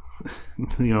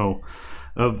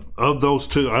 of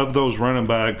those running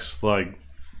backs, like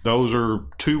those are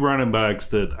 2 running backs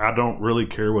that I don't really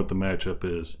care what the matchup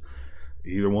is.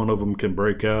 Either one of them can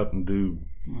break out and do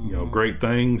great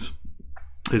things.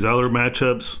 His other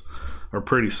matchups are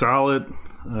pretty solid.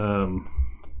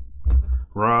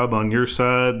 Rob, on your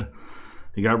side,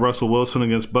 you got Russell Wilson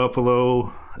against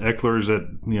Buffalo. Eckler's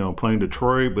playing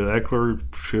Detroit, but Eckler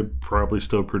should probably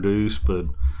still produce. But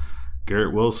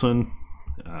Garrett Wilson,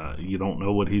 you don't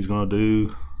know what he's going to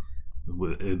do.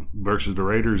 versus the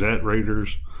Raiders at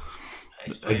Raiders.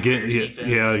 Again,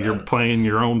 you're playing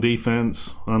your own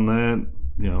defense on that.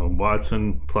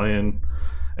 Watson playing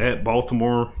at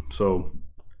Baltimore, so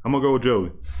I'm gonna go with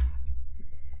Joey.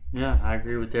 Yeah, I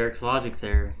agree with Derek's logic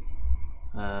there.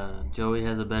 Joey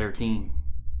has a better team.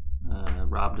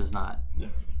 Rob does not.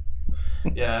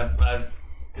 Yeah, I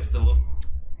guess to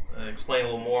explain a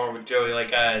little more with Joey,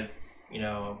 my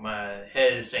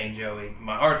head is saying Joey,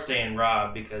 my heart's saying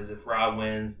Rob, because if Rob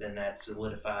wins, then that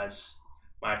solidifies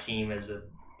my team as a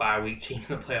bye-week team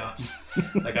in the playoffs.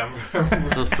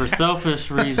 So for selfish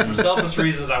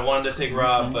reasons, I wanted to pick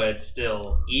Rob, but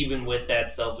still, even with that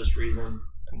selfish reason,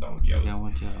 I'm going with Joey.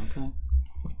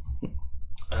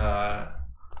 Okay.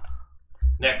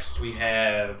 Next, we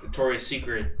have Victoria's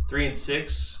Secret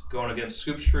 3-6 going against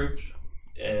Scoops Troop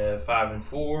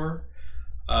 5-4.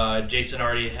 Jason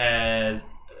already had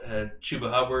Chuba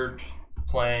Hubbard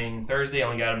playing Thursday.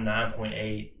 Only got him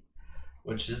 9.8,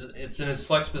 which it's in his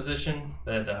flex position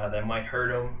that might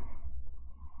hurt him.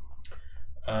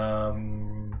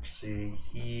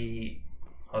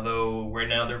 Although right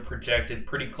now they're projected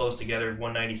pretty close together,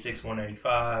 196,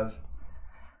 195.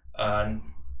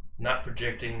 Not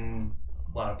projecting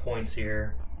a lot of points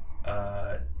here.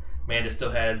 Amanda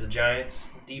still has the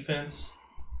Giants defense.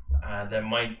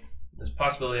 There's a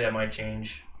possibility that might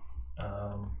change.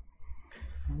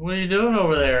 What are you doing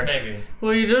over there? Maybe. What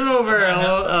are you doing over there,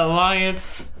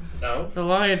 Alliance? No.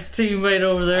 Alliance teammate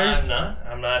over there? I'm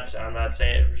not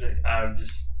saying it. I'm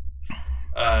just.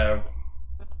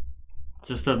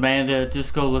 Just Amanda.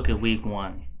 Just go look at week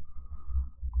 1.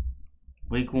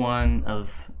 Week 1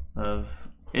 of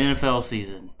NFL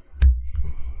season,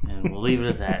 and we'll leave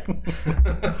it at that.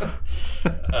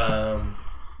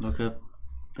 Look up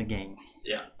the game.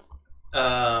 Yeah.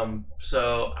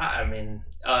 So I didn't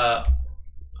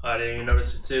even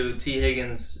notice this too. T.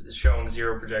 Higgins is showing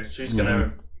 0 projection. So he's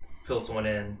gonna fill someone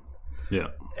in. Yeah.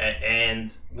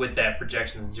 And with that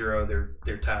projection 0,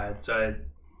 they're tied. So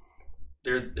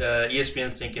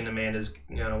ESPN's thinking Amanda's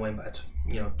gonna win by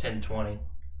 10-20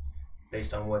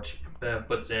 based on what she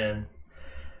puts in.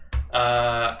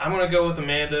 I'm gonna go with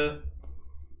Amanda.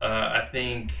 I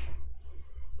think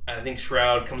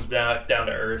Shroud comes down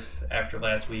to earth after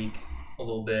last week a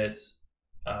little bit,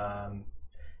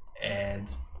 and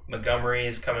Montgomery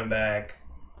is coming back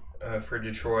for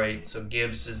Detroit, so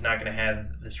Gibbs is not going to have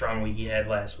the strong week he had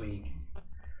last week.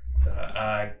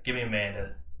 So give me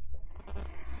Amanda.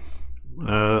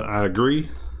 I agree,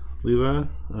 Levi.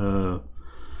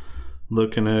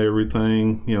 Looking at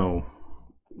everything,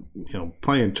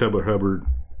 playing Chuba Hubbard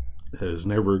is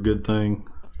never a good thing,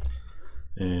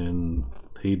 and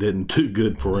he didn't do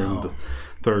good for him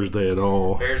Thursday at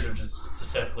all. Bears are just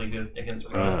deceptively good against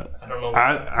the run. I don't know.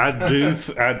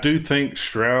 I do think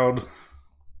Stroud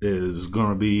is going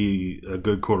to be a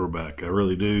good quarterback. I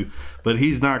really do, but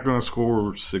he's not going to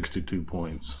score 62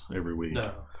 points every week.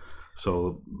 No.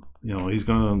 So he's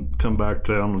going to come back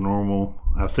down to normal.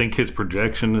 I think his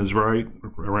projection is right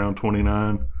around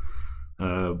 29.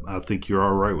 I think you're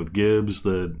all right with Gibbs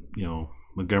that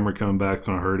Montgomery coming back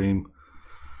going to hurt him.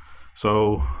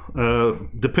 So,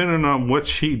 depending on what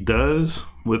she does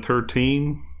with her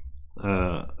team,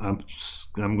 I'm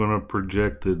going to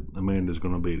project that Amanda's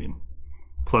going to beat him.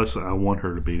 Plus, I want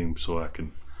her to beat him so I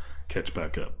can catch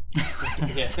back up.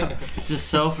 So, just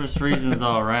selfish reasons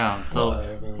all around. So,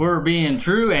 if we're being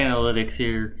true analytics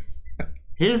here,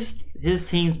 his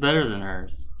team's better than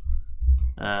hers.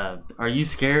 Are you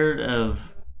scared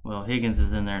of? Well, Higgins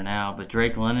is in there now, but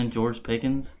Drake London, George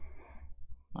Pickens,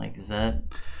 is that?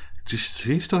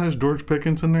 He still has George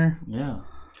Pickens in there? Yeah.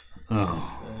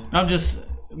 Oh. I'm just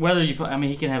whether you.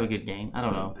 He can have a good game. I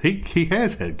don't know. He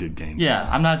has had good games. Yeah,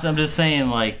 I'm not. I'm just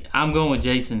saying. I'm going with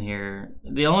Jason here.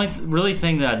 The only really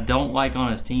thing that I don't like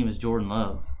on his team is Jordan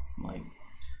Love.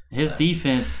 His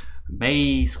defense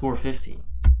may score 50.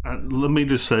 Let me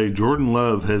just say, Jordan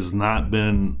Love has not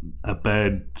been a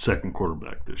bad second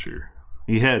quarterback this year.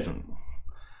 He hasn't.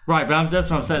 Right, but that's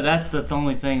what I'm saying. That's the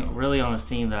only thing really on his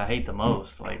team that I hate the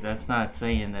most. That's not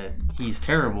saying that he's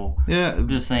terrible. Yeah. I'm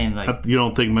just saying, you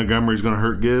don't think Montgomery's going to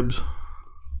hurt Gibbs?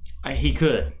 He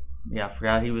could. Yeah, I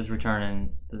forgot he was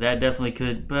returning. That definitely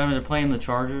could. But, they're playing the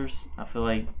Chargers. I feel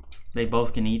like they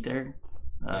both can eat there.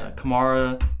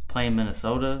 Kamara playing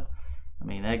Minnesota.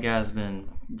 That guy's been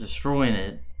destroying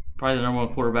it. Probably the number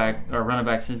one quarterback or running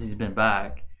back since he's been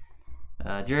back.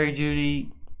 Jerry Jeudy,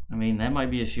 that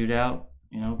might be a shootout.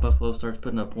 Buffalo starts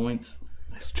putting up points.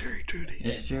 It's Jerry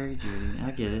Jeudy.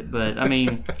 I get it. But,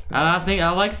 I think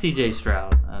I like C.J.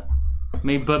 Stroud.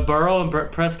 But Burrow and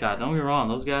Prescott, don't get me wrong,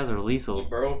 those guys are lethal.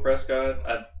 Burrow, Prescott,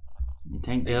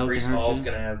 Tank Dell Brees can hurt Hall's you.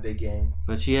 going to have a big game.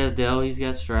 But she has Dell. He's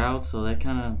got Stroud, so that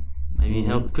kind of maybe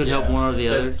could help one or the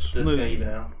other. That's going to even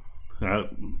out.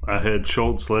 I had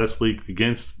Schultz last week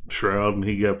against Stroud, and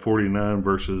he got 49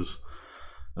 versus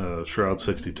Stroud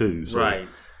 62. So, right.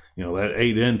 That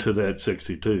ate into that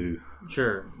 62.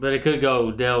 Sure. But it could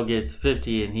go Dell gets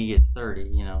 50 and he gets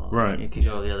 30, Right. It could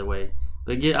go the other way.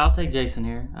 But I'll take Jason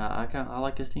here. I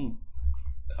like his team.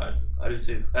 I do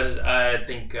too. I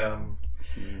think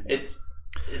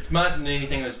it's not in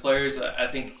anything of his players. I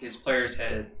think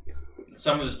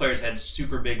some of his players had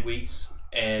super big weeks,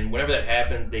 and whenever that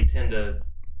happens, they tend to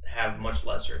have much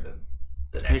lesser than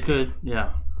the next. They could,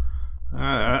 yeah.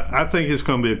 I think it's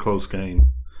going to be a close game,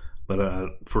 but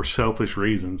for selfish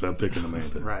reasons, I'm picking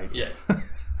Amanda. Right. Yeah.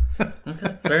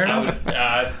 Okay. Fair enough.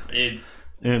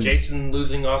 And Jason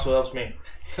losing also helps me.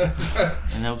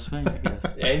 And helps me, I guess.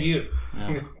 And you.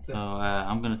 Yeah. So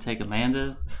I'm going to take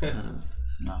Amanda.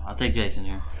 No, I'll take Jason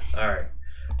here. All right.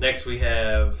 Next we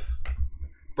have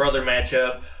brother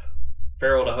matchup.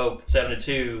 Farewell to Hope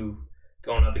 7-2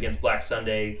 going up against Black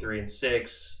Sunday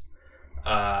 3-6.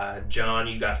 John,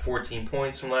 you got 14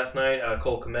 points from last night out of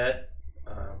Cole Kmet.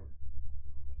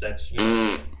 That's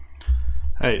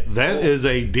hey, that is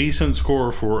a decent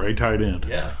score for a tight end.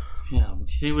 Yeah. Yeah, but you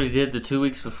see what he did the 2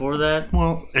 weeks before that?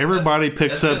 Well, everybody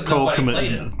picks up Cole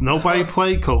Kmet. Nobody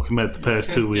played Cole Kmet the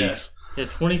past 2 weeks. He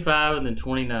had 25 and then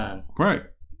 29. Right.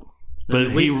 But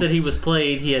the weeks that he was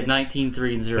played, he had 19,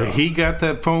 3, and 0. He got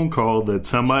that phone call that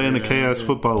somebody in the Chaos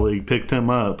Football League picked him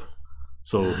up,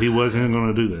 so he wasn't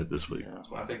going to do that this week. Yeah, that's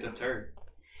why I picked up Turd.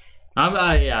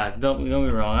 Don't get me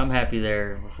wrong. I'm happy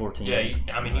there with 14. Yeah, you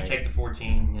take the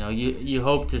 14. You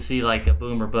hope to see like a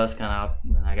boom or bust kind of,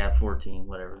 and I got 14,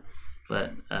 whatever.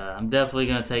 But I'm definitely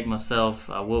going to take myself.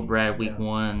 I will Brad week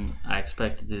 1. I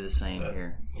expect to do the same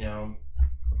here.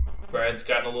 Brad's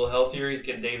gotten a little healthier. He's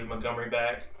getting David Montgomery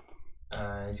back.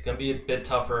 He's going to be a bit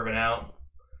tougher of an out.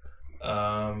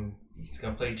 He's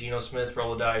going to play Geno Smith,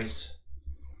 roll the dice.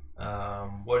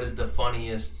 What is the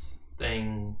funniest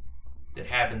thing that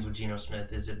happens with Geno Smith?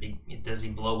 Does he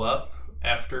blow up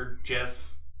after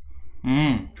Jeff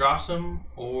drops him,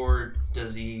 or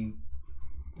does he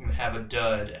have a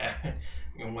dud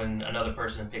when another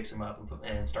person picks him up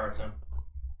and starts him?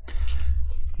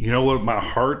 You know what my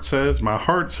heart says? My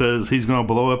heart says he's going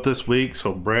to blow up this week,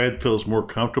 so Brad feels more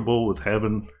comfortable with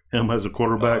having him as a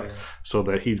quarterback, so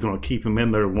that he's going to keep him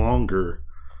in there longer.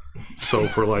 So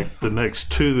for like the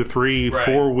next 2 to 3,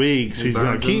 4 weeks, he's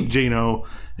going to keep Geno,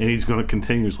 and he's going to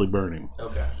continuously burn him.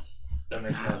 Okay. That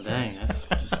makes sense. Dang, that's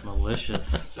just malicious.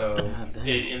 So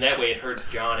in that way, it hurts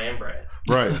John and Brad.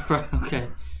 Right. Okay.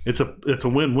 It's a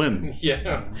win-win.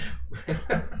 Yeah.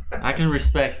 I can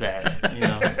respect that.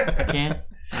 I can't.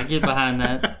 I get behind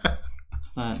that.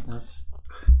 It's not. That's.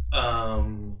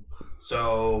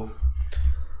 So.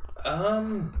 A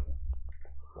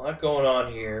lot going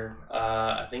on here.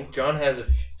 I think John has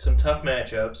some tough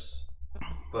matchups,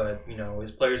 but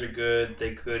his players are good.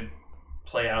 They could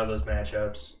play out of those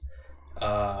matchups.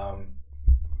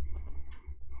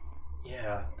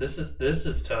 Yeah, this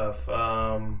is tough.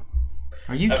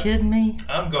 Are you kidding me?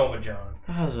 I'm going with John.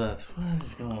 I was about to, what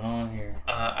is going on here?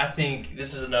 I think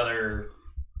this is another.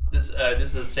 This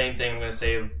is the same thing I'm going to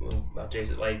say about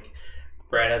Jason. Like,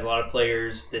 Brad has a lot of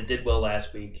players that did well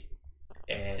last week,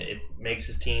 and it makes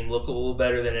his team look a little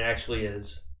better than it actually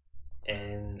is.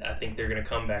 And I think they're going to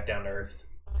come back down to earth,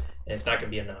 and it's not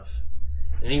going to be enough.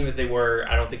 And even if they were,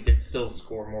 I don't think they'd still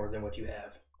score more than what you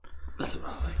have. That's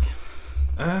what I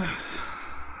like.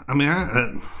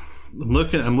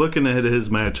 I'm looking at his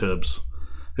matchups.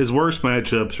 His worst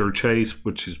matchups are Chase,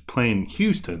 which is playing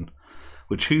Houston,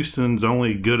 which Houston's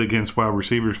only good against wide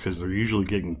receivers because they're usually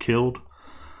getting killed.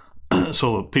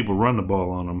 So people run the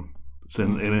ball on them,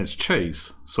 and it's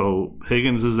Chase. So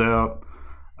Higgins is out.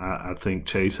 I think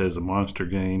Chase has a monster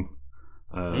game.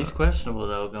 He's questionable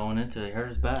though going into it. He hurt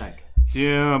his back.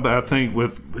 Yeah, but I think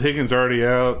with Higgins already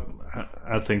out,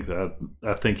 I think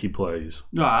he plays.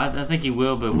 No, I think he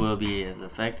will, but will be as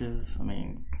effective. I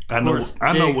mean, I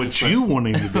know what you want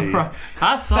him to be.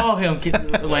 I saw him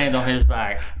land on his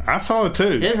back. I saw it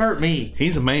too. It hurt me.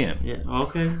 He's a man. Yeah.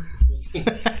 Okay.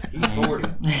 He's 40.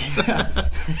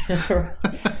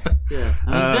 Yeah.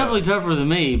 I mean, he's definitely tougher than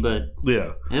me, but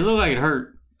yeah, it looked like it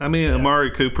hurt. I mean,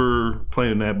 Amari Cooper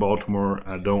playing at Baltimore,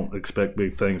 I don't expect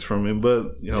big things from him.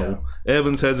 But,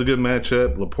 Evans has a good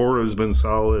matchup. Laporta has been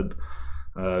solid.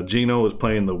 Geno is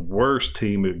playing the worst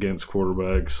team against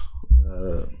quarterbacks.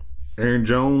 Aaron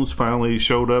Jones finally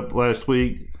showed up last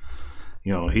week.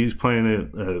 He's playing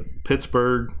at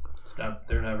Pittsburgh.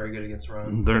 They're not very good against the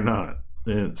run. They're not.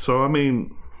 And so, I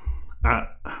mean,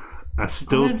 I Go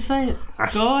still ahead and say it.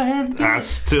 Go ahead and do I it.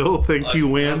 still think you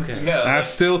win. Okay. Yeah, I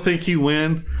still think you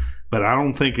win, but I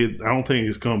don't think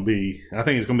it's going to be. I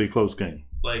think it's going to be a close game.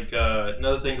 like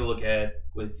another thing to look at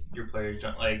with your players,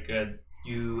 like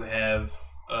you have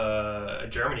a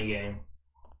Germany game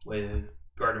with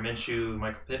Gardner Minshew,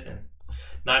 Michael Pittman.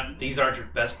 These aren't your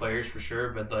best players for sure,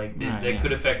 but like they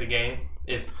could affect the game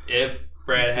if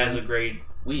Brad has a great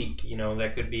week.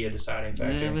 That could be a deciding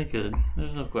factor. Yeah, we could.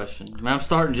 There's no question. I mean, I'm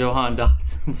starting Johan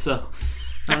Dotson, so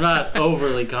I'm not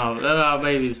overly confident.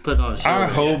 Maybe he's putting on a show.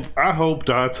 I hope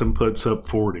Dotson puts up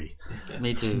 40.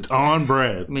 Me too. On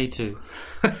Brad. Me too.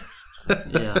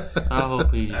 Yeah, I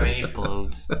hope he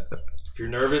explodes. If you're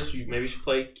nervous, you maybe should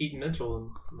play Keaton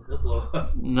Mitchell and he'll blow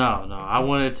up. No. I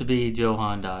want it to be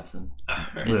Johan Dotson.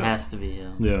 Right. It has to be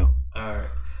him. Yeah. All right.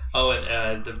 Oh,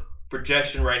 and the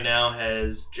projection right now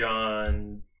has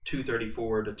John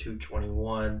 234 to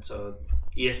 221. So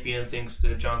ESPN thinks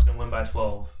that John's going to win by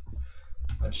 12,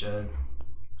 which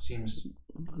seems...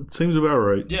 It seems about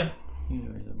right. Yeah.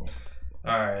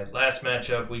 All right. Last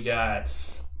matchup, we got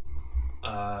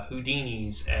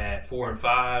Houdini's at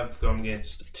 4-5, throwing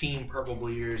against Team Purple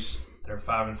Bleeders. They're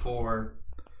 5-4.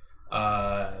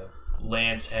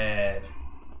 Lance had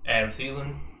Adam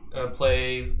Thielen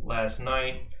play last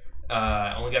night.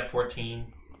 Only got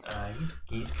 14.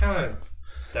 He's kind of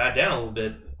died down a little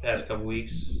bit the past couple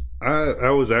weeks.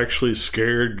 I was actually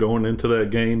scared going into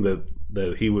that game that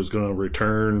he was going to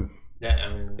return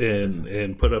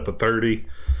and put up a 30.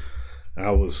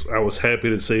 I was happy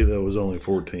to see that it was only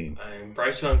 14.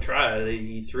 Bryce Young tried.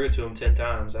 He threw it to him 10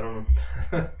 times. I don't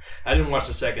know. I didn't watch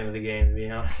the second of the game, to be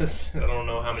honest. I don't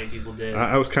know how many people did.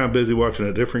 I was kind of busy watching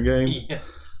a different game. Yeah.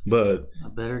 But a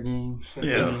better game.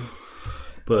 Yeah.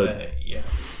 But yeah,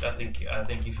 I think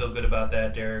you feel good about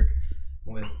that, Derek.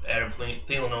 With Adam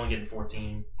Thielen only getting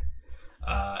 14.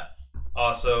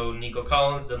 Also, Nico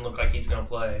Collins doesn't look like he's going to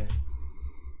play.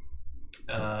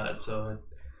 So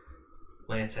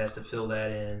Lance has to fill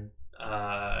that in.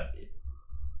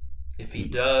 If he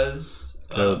does,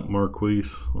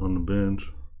 Marquise on the bench.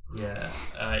 Yeah,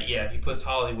 if he puts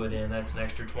Hollywood in, that's an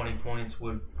extra 20 points,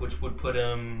 which would put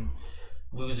him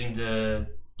losing to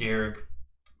Derek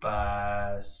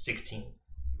by 16.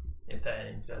 If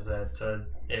that does that,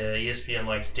 ESPN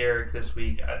likes Derek this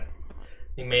week. I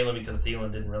think mainly because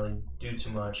Thielen didn't really do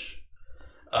too much.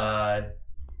 Don't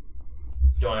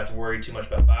have to worry too much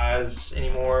about buys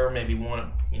anymore. Maybe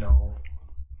one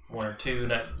or two.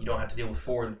 You don't have to deal with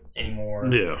 4 anymore.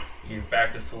 Yeah, you're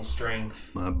back to full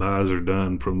strength. My buys are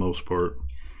done for the most part.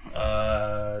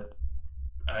 I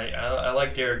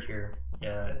like Derek here.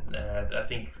 Yeah, I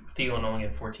think Thielen only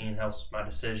at 14 helps my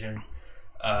decision.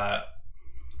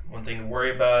 One thing to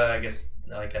worry about, I guess,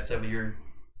 like I said with your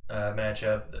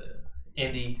matchup,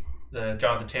 the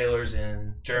Jonathan Taylor's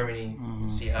in Germany.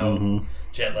 See how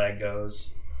jet lag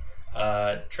goes.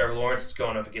 Trevor Lawrence is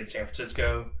going up against San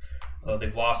Francisco.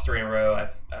 They've lost 3 in a row.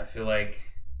 I feel like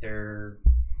they're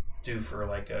due for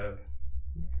like a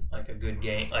good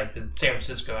game. Like the San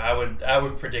Francisco, I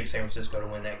would predict San Francisco to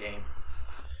win that game.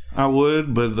 I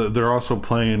would, but they're also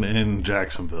playing in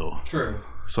Jacksonville. True.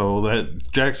 So that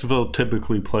Jacksonville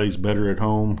typically plays better at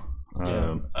home.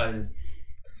 Yeah,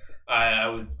 I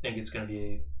would think it's going to be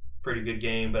a pretty good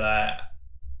game, but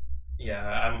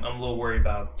I'm a little worried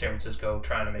about San Francisco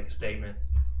trying to make a statement.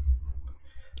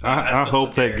 I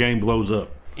hope that game blows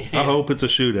up. Yeah. I hope it's a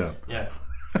shootout. Yeah,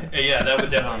 that would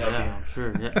definitely help you. I'm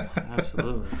sure. Yeah,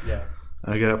 absolutely. Yeah.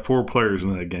 I got 4 players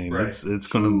in that game. Right. It's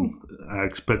going to. I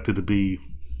expect it to be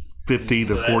 50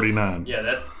 to 49.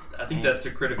 I think that's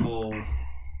the critical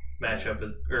matchup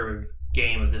or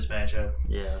game of this matchup.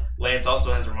 Yeah. Lance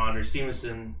also has Ramondre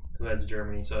Stevenson, who has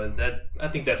Germany, so I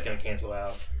think that's going to cancel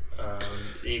out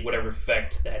whatever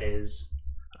effect that is.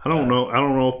 I don't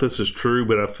know if this is true,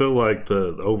 but I feel like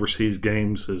the overseas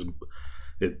games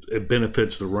it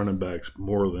benefits the running backs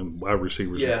more than wide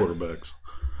receivers and quarterbacks.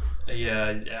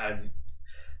 Yeah,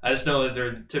 I just know that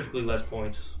they're typically less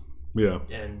points. Yeah,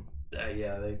 and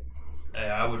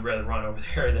I would rather run over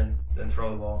there than throw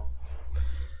the ball.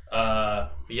 But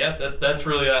yeah, that's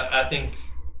really I think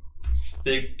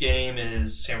big game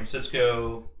is San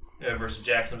Francisco versus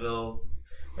Jacksonville.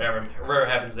 Whatever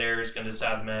happens there is going to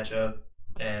decide the matchup,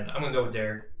 and I'm going to go with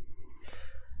Derek.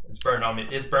 It's burned on me.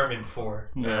 It's burned me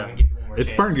before. Yeah. I'm gonna give you one more it's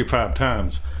chance. burned you 5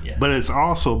 times, Yeah. but it's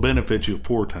also benefits you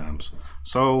 4 times.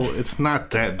 So it's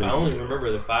not that big. I only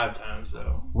remember the 5 times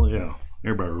though. Well, yeah,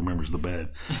 everybody remembers the bad,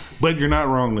 but you're not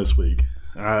wrong this week.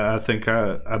 I think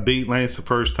I beat Lance the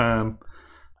first time.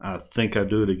 I think I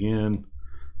do it again.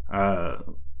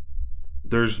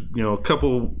 There's a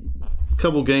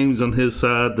couple games on his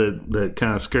side that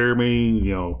kind of scare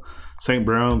me. St.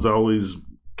 Brown's always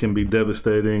can be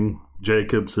devastating.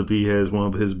 Jacobs, if he has one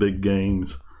of his big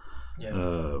games.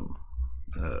 Yeah.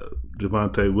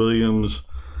 Javonte Williams,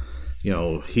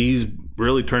 he's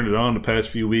really turned it on the past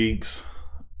few weeks.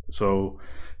 So,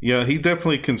 yeah, he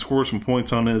definitely can score some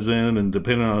points on his end. And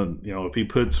depending on, if he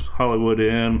puts Hollywood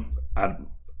in,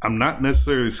 I'm not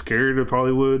necessarily scared of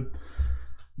Hollywood.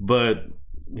 But,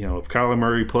 if Kyler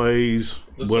Murray plays,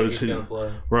 what is he going to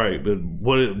play? Right, but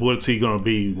what's he going to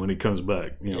be when he comes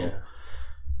back? Yeah.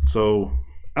 So,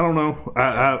 I don't know.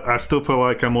 I still feel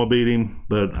like I'm going to beat him,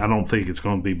 but I don't think it's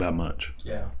going to be by much.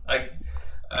 Yeah.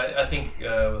 I think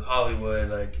with Hollywood,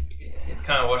 like, it's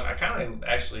kind of what I kind of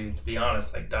actually, to be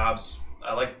honest, like Dobbs,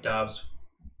 I like Dobbs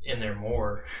in there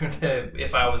more.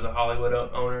 If I was a Hollywood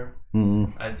owner,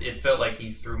 it felt like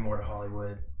he threw more to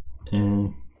Hollywood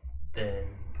than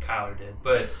Kyler did.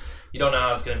 But you don't know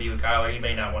how it's going to be with Kyler. He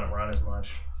may not want to run as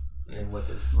much.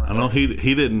 I know he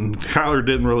didn't. Kyler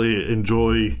didn't really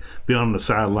enjoy being on the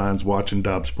sidelines watching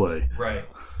Dobbs play. Right.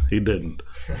 He didn't.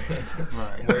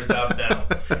 Right. Where's Dobbs now?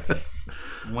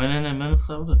 Winning in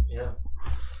Minnesota. Yeah.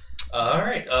 All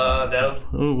right.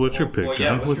 What's your pick,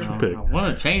 John? What's your pick? I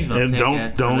want to change my pick.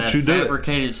 And don't you do it.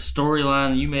 Fabricated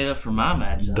storyline you made up for my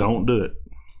matchup. Don't do it.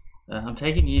 I'm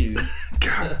taking you.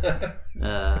 God.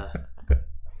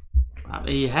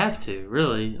 You have to,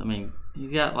 really. I mean,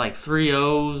 he's got like 3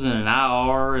 O's and an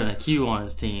IR and a Q on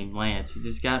his team, Lance. He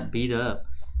just got beat up.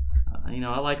 I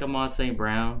like Ahmad St.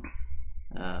 Brown.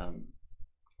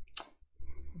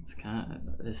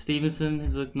 It's Stevenson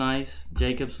has looked nice.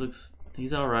 Jacobs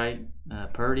he's all right.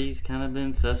 Purdy's kind of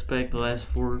been suspect the last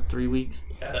 3 weeks.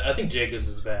 Yeah, I think Jacobs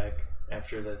is back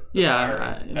after the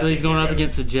but he's going up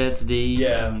against the Jets D.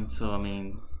 Yeah. I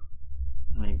mean,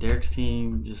 Derrick's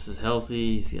team just is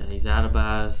healthy. He's out of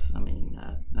buys.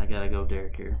 I got to go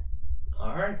Derrick here.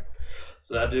 All right.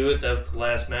 So that'll do it. That's the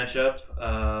last matchup.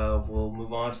 We'll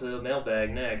move on to the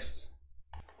mailbag next.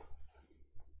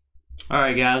 All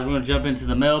right, guys. We're going to jump into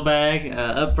the mailbag.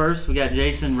 Up first, we got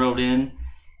Jason wrote in.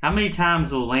 How many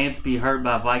times will Lance be hurt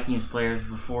by Vikings players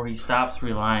before he stops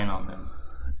relying on them?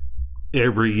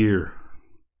 Every year.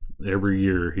 Every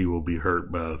year he will be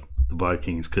hurt by the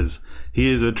Vikings because he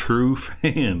is a true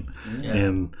fan,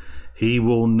 and he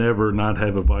will never not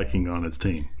have a Viking on his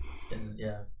team.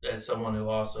 Yeah, as someone who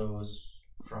also was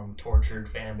from tortured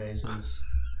fan bases,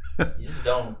 you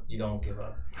don't give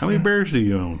up. How many Bears do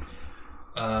you own?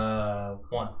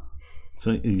 One.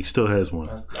 So he still has one.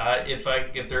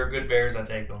 If they're good Bears, I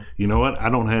take them. You know what? I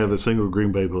don't have a single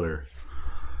Green Bay player.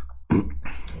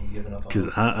 Because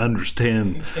I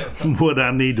understand what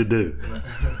I need to do.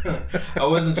 I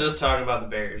wasn't just talking about the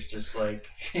Bears, just like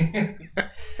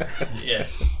yeah.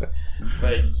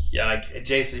 But like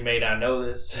Jason may not know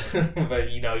this,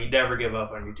 but you never give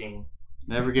up on your team.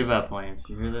 Never give up, Lance.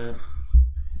 You hear that?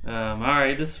 All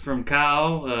right, this is from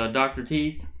Kyle, Dr.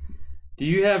 Teeth. Do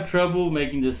you have trouble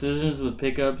making decisions with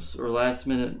pickups or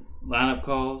last-minute lineup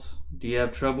calls? Do you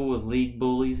have trouble with league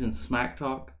bullies and smack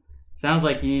talk? Sounds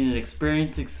like you need an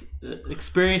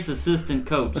experienced assistant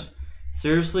coach.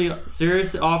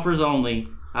 Serious offers only.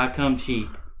 I come cheap.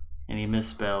 And he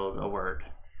misspelled a word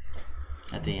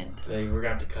at the end. So we're going to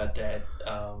have to cut that.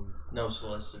 No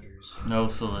solicitors. No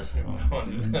solicitors. Well,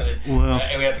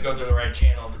 and we have to go through the right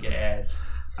channels to get ads.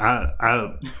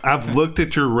 I've looked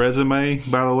at your resume,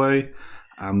 by the way.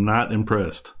 I'm not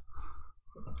impressed.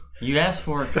 You asked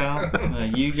for it, Kyle.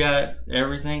 You got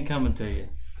everything coming to you.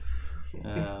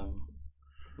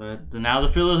 But now the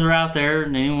feelers are out there,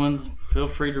 and feel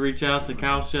free to reach out to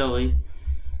Kyle Shelley.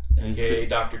 A.K.A.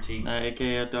 Dr. T.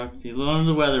 A.K.A. Dr. T. A little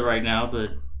under the weather right now,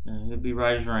 but he'll be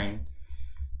right as rain.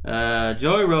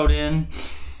 Joey wrote in,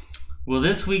 will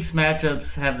this week's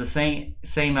matchups have the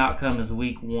same outcome as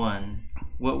week 1?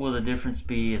 What will the difference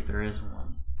be if there is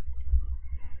one?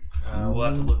 We'll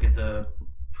have to look at the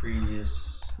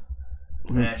previous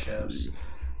matchups.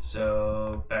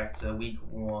 So back to week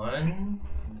 1.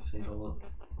 If it'll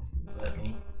let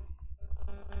me.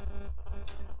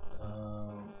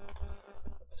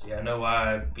 Let's see. I know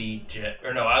I beat Jeff,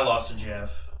 or no, I lost to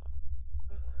Jeff.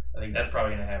 I think that's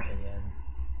probably gonna happen again.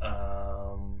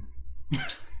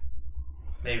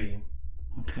 Maybe.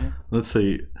 Okay. Let's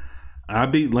see. I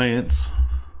beat Lance.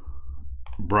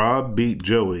 Rob beat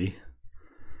Joey.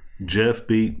 Jeff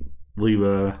beat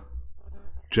Levi.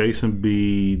 Jason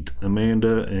beat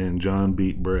Amanda, and John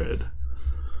beat Brad.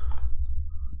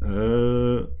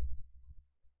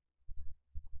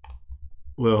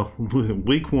 Well,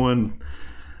 week 1,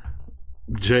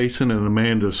 Jason and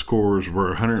Amanda's scores were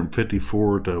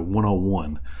 154 to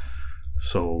 101.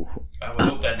 So I would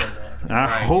hope that doesn't happen.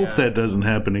 I hope that doesn't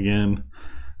happen again.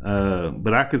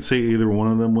 But I could see either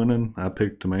one of them winning. I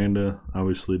picked Amanda,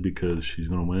 obviously, because she's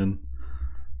going to win.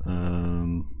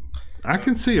 I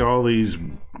can see all these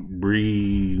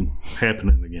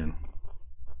happening again.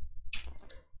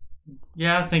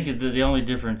 Yeah, I think the only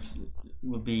difference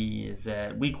would be is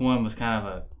that week 1 was kind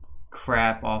of a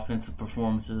crap offensive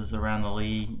performances around the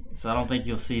league. So I don't think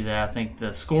you'll see that. I think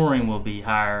the scoring will be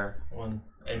higher. Well,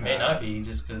 it may not be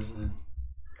just because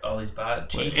all these buys.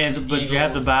 But you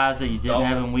have the buys that you didn't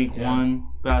have in week 1.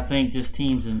 But I think just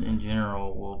teams in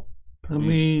general will produce. I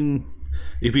mean,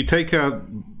 if you take out,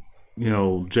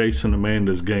 Jason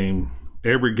Amanda's game,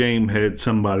 every game had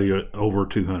somebody over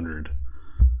 200.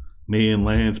 Me and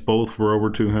Lance both were over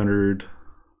 200.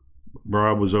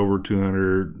 Rob was over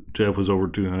 200. Jeff was over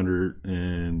 200.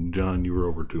 And John, you were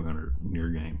over 200 in your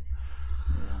game.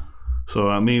 Yeah. So,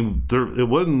 I mean, it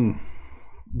wasn't...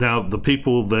 Now, the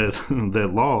people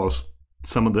that lost,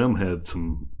 some of them had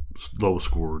some low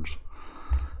scores.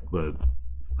 But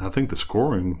I think the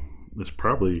scoring is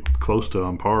probably close to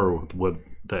on par with what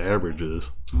the average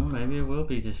is. Well, maybe it will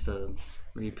be just a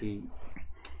repeat.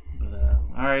 But,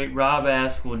 all right, Rob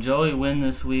asks, will Joey win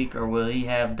this week, or will he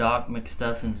have Doc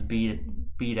McStuffins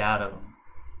beat out of him?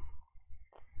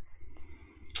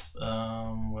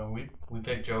 Well, we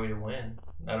picked Joey to win.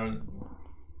 I don't.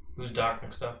 Who's Doc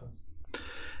McStuffins?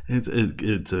 It's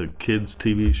a kids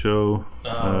TV show.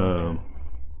 Okay.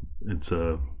 It's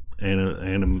a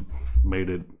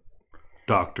animated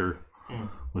doctor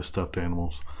with stuffed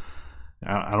animals.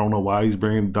 I don't know why he's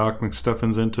bringing Doc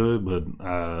McStuffins into it, but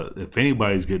if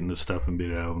anybody's getting the stuffing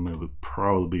beat out of him, it would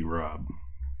probably be Rob.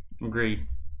 Agreed.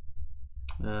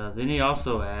 Then he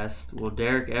also asked, will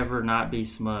Derrick ever not be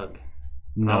smug?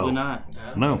 No. Probably not.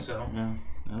 I don't think so. No,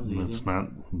 that was easy.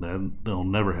 That'll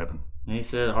never happen. And he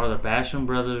said, are the Basham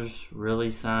brothers really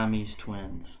Siamese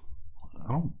twins?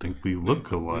 I don't think we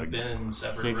look alike. We've been in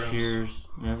separate 6 rooms. years.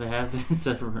 Yeah, they have been in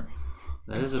separate.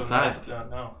 That is a fact.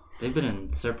 No. They've been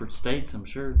in separate states, I'm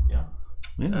sure. Yeah.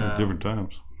 Yeah, different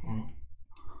times.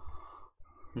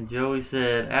 And Joey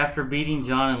said, after beating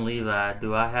John and Levi,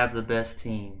 do I have the best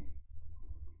team?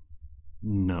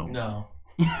 No. No.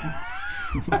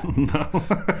 No.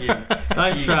 Yeah.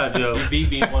 Nice try, Joe. You beat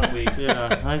me 1 week.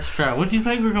 Yeah, nice try. What do you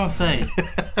think we were going to say?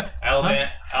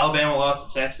 Alabama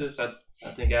lost to Texas. I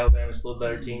think Alabama's still a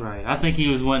better team. Right. I think he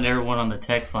was wanting everyone on the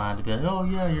text line to be like, oh,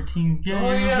 yeah, your team. Yeah,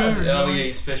 Oh, you're yeah. better, Oh, Joey." yeah,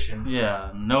 he's fishing.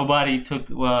 Yeah. Nobody took.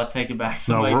 Well, I take it back.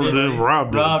 No, Somebody said,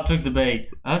 Rob did. Rob took the bait.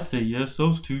 I'd say yes.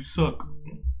 Those two suck.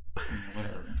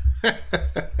 Whatever.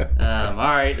 All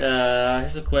right.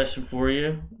 Here's a question for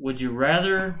you. Would you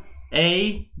rather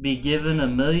A, be given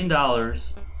 $1 million,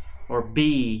 or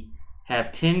B,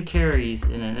 have 10 carries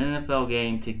in an NFL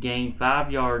game to gain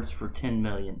 5 yards for $10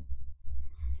 million?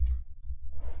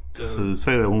 So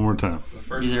say that one more time.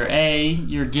 Either A,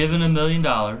 you're given $1 million,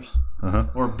 Uh-huh.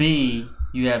 or B,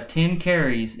 you have 10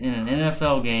 carries in an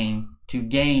NFL game to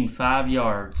gain 5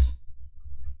 yards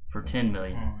for $10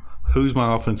 million. Who's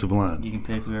my offensive line? You can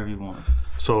pick whoever you want.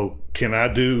 So can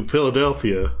I do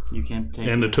Philadelphia You can take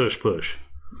and the tush push?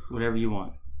 whatever you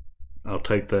want. I'll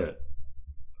take that.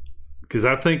 Because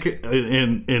I think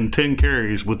in 10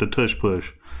 carries with the tush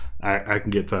push, I can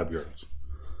get 5 yards.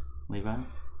 Levi?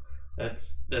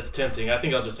 That's tempting. I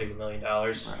think I'll just take $1 million.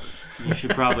 Right. You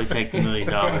should probably take the $1 million.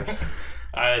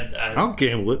 I'll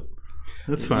gamble it.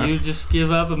 That's fine. You just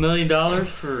give up $1 million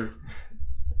for...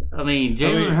 I mean,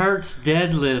 Jalen Hurts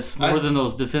deadlifts more than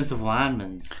those defensive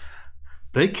linemen.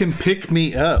 They can pick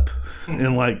me up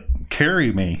and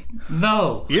carry me.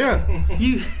 No. Yeah.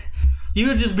 You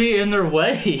would just be in their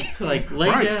way. Lay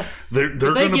down.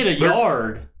 They get a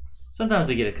yard. Sometimes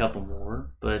they get a couple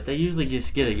more, but they usually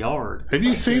just get a yard. Have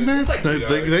you seen that? They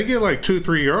get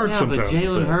 2-3 yards sometimes. Yeah, but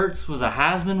Jalen Hurts was a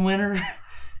Heisman winner.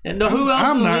 And who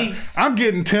else in the league? I'm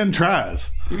getting 10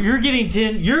 tries. You're getting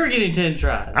 10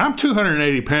 tries. I'm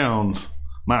 280 pounds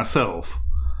myself.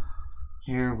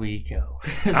 Here we go.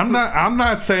 I'm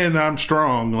not saying that I'm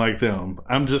strong like them.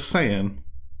 I'm just saying.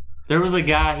 There was a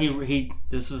guy, he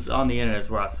this is on the internet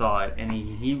where I saw it, and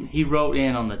he wrote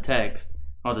in on the text,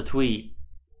 on the tweet.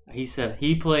 He said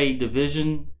he played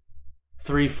Division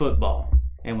III football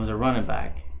and was a running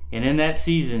back. And in that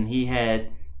season, he had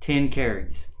 10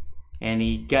 carries. And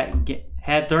he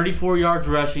had 34 yards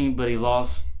rushing, but he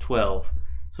lost 12.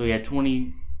 So he had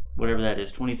 23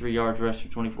 yards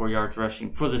rushing, 24 yards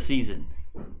rushing for the season.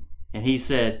 And he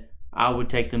said, I would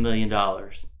take the $1 million.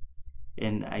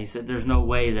 And he said, there's no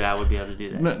way that I would be able to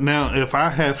do that. Now, if I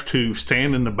have to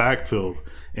stand in the backfield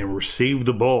and receive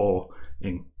the ball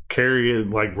and carry it,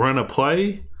 run a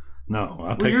play, No,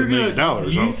 I'll take the $1 million.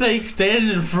 You say standing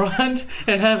in front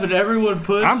and having everyone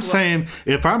push? I'm saying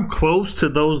if I'm close to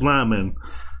those linemen,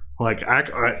 like I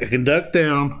can duck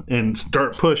down and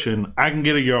start pushing, I can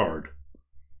get a yard.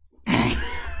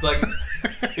 Like,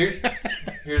 here's what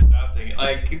I'm thinking.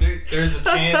 Like, there's a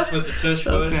chance with the tush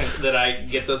push that I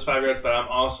get those 5 yards, but I'm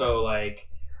also like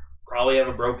probably have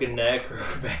a broken neck or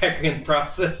back in the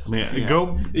process.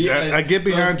 I get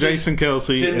behind Jason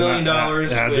Kelsey. $10 million.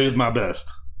 I do my best.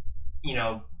 You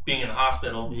know, being in the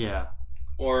hospital. Yeah.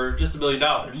 Or just $1 million.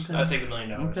 Okay. I'd take $1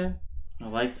 million. Okay. I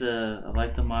like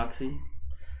the moxie.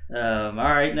 All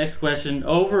right, next question.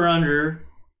 Over under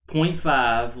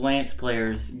 0.5 Lance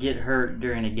players get hurt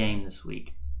during a game this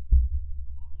week.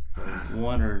 So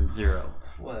 1 or 0.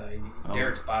 Well,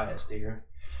 Derrick's biased here.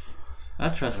 I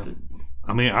trust it.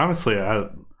 I mean, honestly,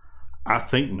 I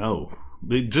think no.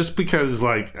 Just because,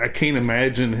 like, I can't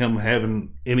imagine him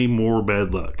having any more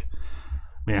bad luck.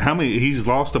 I mean, how many? He's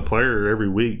lost a player every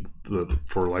week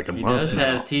for like a month. He does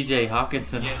have T.J.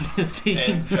 Hawkinson on his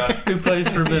team, who plays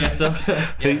for Minnesota,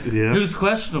 who's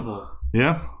questionable.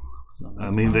 Yeah, so I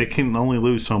mean, they can only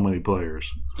lose so many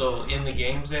players. So in the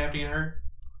games they have to get hurt.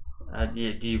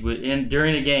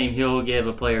 During a game, he'll give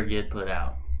a player get put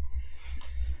out.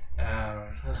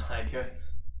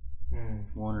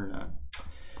 One or none.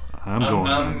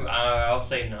 I'll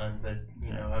say none, but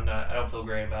I don't feel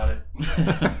great about it.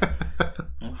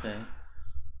 Okay.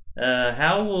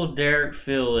 How will Derrick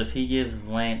feel if he gives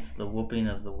Lance the whooping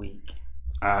of the week?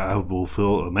 I will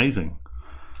feel amazing.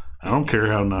 I don't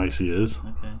care how nice he is.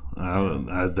 Okay.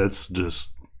 That's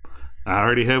just. I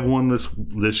already have one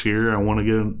this year. I want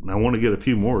to get a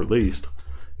few more at least,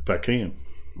 if I can.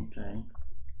 Okay.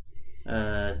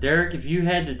 Derrick, if you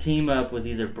had to team up with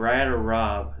either Brad or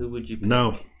Rob, who would you pick?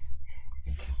 No.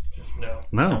 Just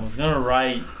no. I was gonna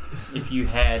write if you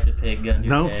had to pick gun.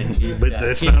 No, but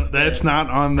that's not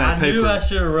on that paper. I knew I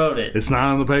should have wrote it. It's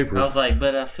not on the paper. I was like,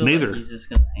 but I feel like he's just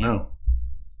gonna handle.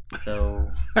 No.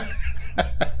 So.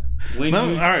 All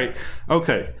right.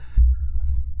 Okay.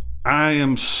 I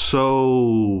am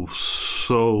so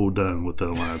done with the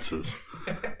alliances.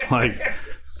 Like,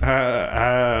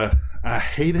 I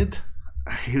hate it.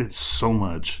 I hate it so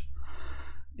much.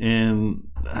 And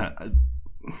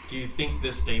do you think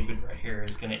this statement right here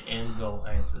is going to end the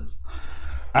alliances?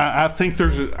 I think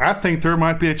there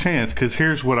might be a chance, because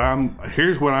here's what I'm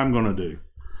going to do.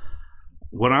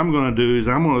 What I'm going to do is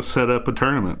I'm going to set up a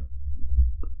tournament,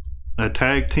 a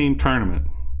tag team tournament.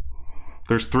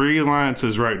 There's 3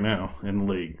 alliances right now in the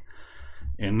league,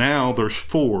 and now there's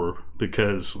 4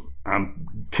 because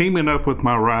I'm teaming up with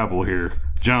my rival here,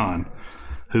 John,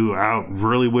 who I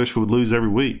really wish would lose every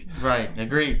week. Right,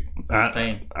 agreed.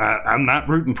 Same. I'm not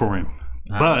rooting for him,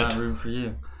 I'm but not rooting for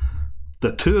you.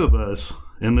 The 2 of us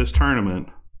in this tournament,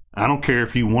 I don't care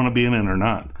if you want to be in it or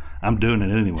not. I'm doing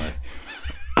it anyway.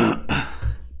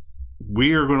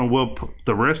 We are going to whoop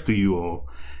the rest of you all.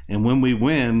 And when we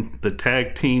win the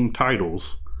tag team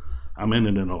titles, I'm in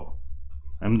it all.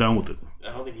 I'm done with it.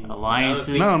 I don't think you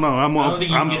alliances. No, I don't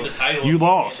think you can get the title. You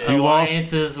lost. The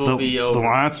alliances will be over. The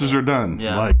alliances are done.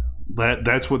 Yeah. Like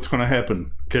that's what's going to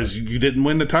happen because you didn't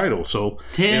win the title. So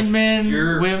 10 men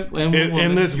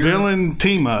in this villain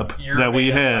team up that we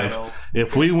have, title.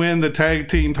 If we win the tag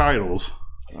team titles,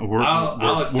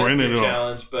 I'll accept we're in your it all.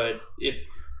 challenge. But if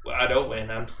I don't win,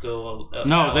 I'm still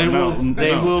no. They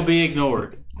will be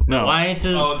ignored. No.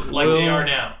 Alliances like they are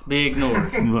now. Be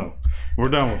ignored. No, we're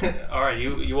done with it. All right,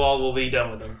 you all will be done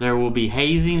with them. There will be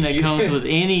hazing that comes with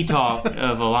any talk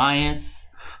of alliance,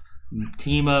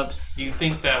 team ups. Do you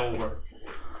think that will work?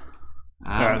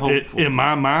 I'm hopeful. In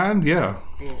my mind, yeah.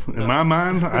 In my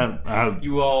mind,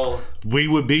 we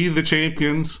would be the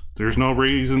champions. There's no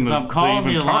reason to I'm calling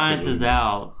even the alliances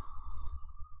out.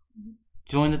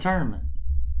 Join the tournament.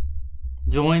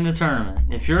 Join the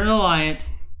tournament. If you're an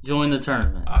alliance, join the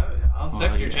tournament. I'll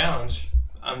accept your challenge.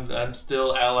 I'm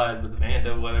still allied with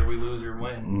Amanda, whether we lose or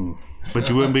win. But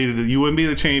you wouldn't be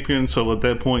the champion. So at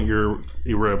that point, you're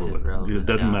irrelevant. It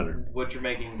doesn't matter. What you're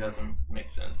making doesn't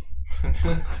make sense.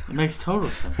 It makes total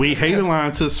sense. We hate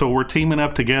alliances, so we're teaming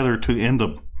up together to end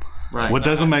them. Right. What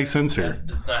doesn't make sense here?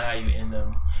 That's not how you end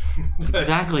them. It's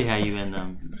exactly how you end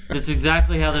them. It's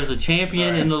exactly how there's a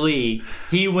champion in the league.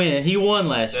 He won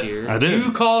last year. I did.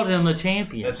 You called him the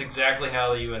champion. That's exactly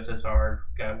how the USSR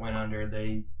went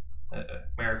under.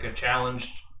 America challenged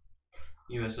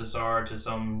USSR to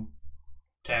some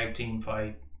tag team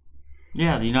fight.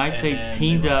 Yeah, the United States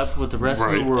teamed up with the rest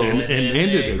of the world and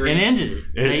ended it. And ended it.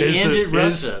 They ended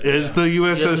Russia. Is the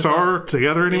USSR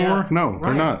together anymore? Yeah. No,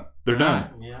 they're not. They're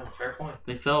done. Yeah, fair point.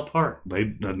 They fell apart.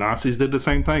 The Nazis did the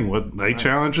same thing. They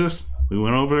challenged us. We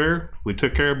went over there. We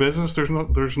took care of business. There's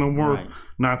no more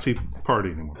Nazi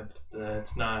party anymore.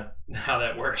 That's not how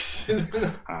that works.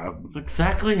 It's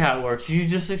exactly how it works. You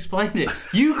just explained it.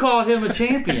 You called him a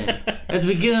champion at the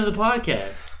beginning of the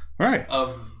podcast. Right.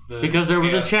 Because there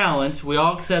was a challenge. We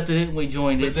all accepted it and we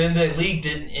joined it. But then the league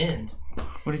didn't end.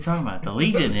 What are you talking about? The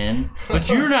league didn't end. But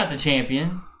you're not the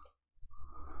champion.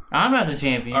 I'm not the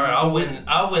champion. All right,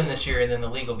 I'll win this year and then the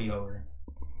league will be over.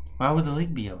 Why would the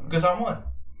league be over? Because I won.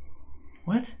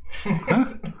 What?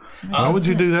 Huh? Why would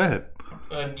you do that?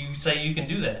 You say you can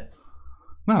do that.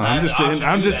 No, I'm just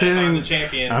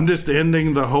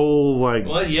ending the whole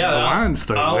alliance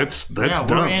thing. That's dumb.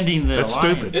 We're ending the That's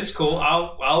alliance. stupid. It's cool.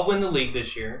 I'll win the league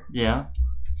this year. Yeah.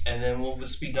 And then we'll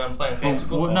just be done playing fantasy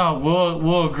football. No,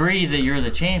 we'll agree that you're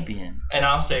the champion. And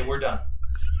I'll say we're done.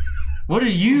 What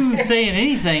do you saying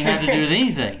anything have to do with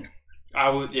anything? I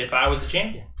would if I was the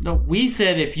champion. No, we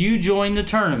said if you join the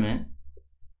tournament.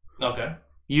 Okay.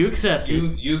 You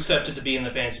accepted. You accepted to be in the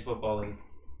fantasy football league.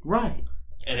 Right.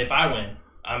 And if I win,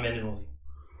 I'm in the league.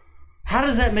 How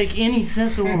does that make any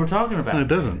sense of what we're talking about? No, it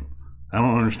doesn't. I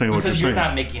don't understand what you're saying. Because you're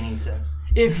not making any sense.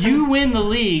 If you win the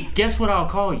league, guess what I'll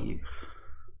call you?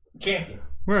 Champion.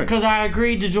 Right. Because I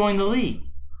agreed to join the league.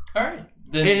 All right.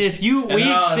 And if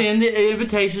we extend the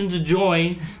invitation to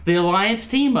join the alliance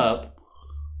team up,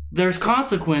 there's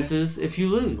consequences if you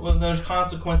lose. Well, there's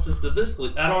consequences to this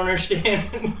league. I don't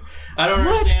understand. I don't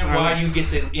understand why you get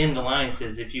to end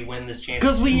alliances if you win this championship.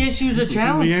 Because we issued the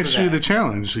challenge. We issued the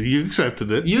challenge. You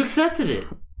accepted it. You accepted it.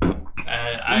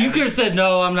 You could have said,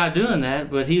 no, I'm not doing that,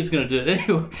 but he was going to do it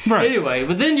anyway. Right. Anyway,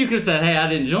 but then you could have said, hey, I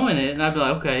didn't join it, and I'd be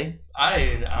like, okay.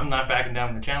 I'm not backing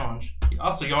down the challenge.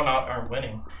 Also, y'all aren't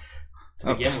winning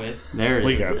to begin with. There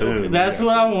it is. That's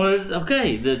what I wanted.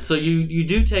 Okay, so you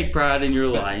do take pride in your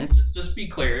alliance. Just be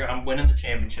clear, I'm winning the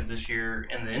championship this year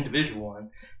and the individual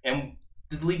one, and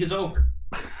the league is over.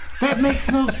 That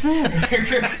makes no sense.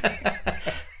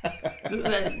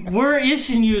 We're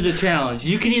issuing you the challenge.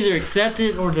 You can either accept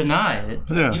it or deny it.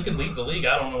 Yeah. You can leave the league.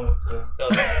 I don't know what to tell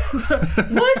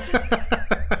you. What?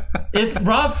 If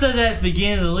Rob said that at the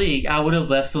beginning of the league, I would have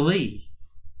left the league.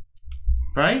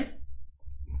 Right?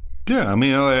 Yeah, I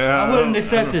mean, I wouldn't have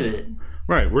accepted it.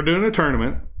 Right, we're doing a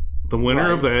tournament. The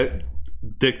winner of that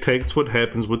dictates what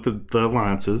happens with the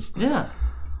alliances. Yeah.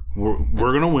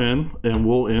 We're going to win, and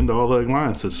we'll end all the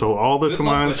alliances. So all this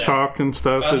alliance talk and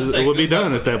stuff will be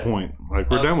done at that point. Like,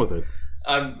 we're done with it.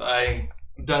 I'm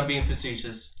done being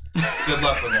facetious. Good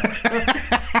luck with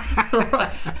that.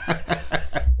 Right.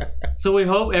 So we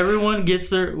hope everyone gets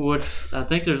their, which I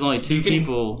think there's only two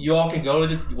people. You all can go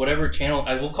to whatever channel.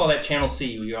 I will call that channel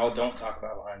C. You all don't talk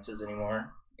about alliances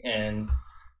anymore. And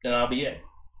then I'll be it.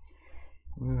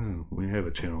 Well, we have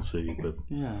a channel C, but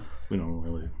we don't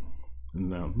really.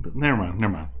 No, but never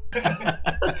mind.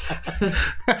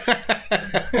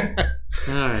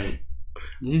 All right.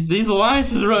 These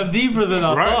alliances run deeper than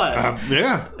I thought.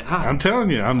 I'm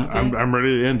telling you, I'm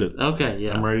ready to end it. Okay,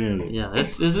 yeah, I'm ready to end it. Yeah,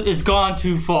 it's gone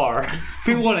too far.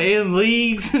 People want to end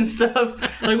leagues and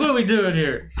stuff. Like, what are we doing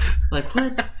here? Like,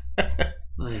 what?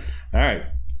 Like, all right.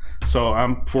 So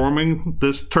I'm forming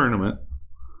this tournament.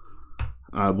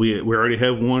 We already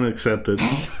have one accepted.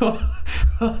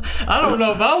 I don't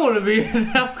know if I want to be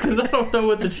in now because I don't know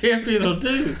what the champion will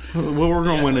do. Well, we're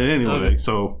going to win it anyway. Okay.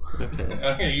 So,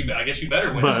 I guess you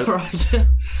better win. But,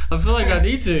 I feel like I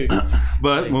need to.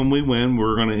 But when we win,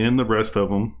 we're going to end the rest of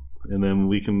them, and then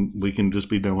we can just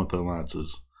be done with the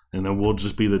alliances, and then we'll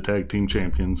just be the tag team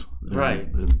champions. Right.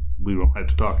 And we don't have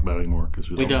to talk about it anymore because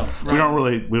we don't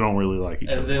really like each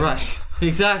other. Then, right.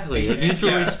 Exactly.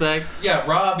 Mutual respect. Yeah.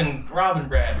 Rob and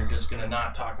Brad are just going to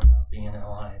not talk about being in an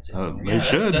alliance anymore. They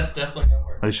should. That's definitely going to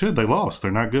work. They should. They lost. They're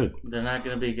not good. They're not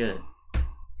going to be good.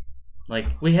 Like,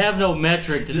 we have no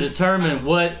metric to determine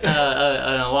what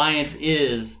an alliance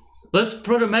is. Let's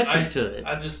put a metric to it.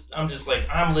 I'm just like,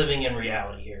 I'm living in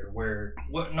reality here, where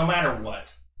no matter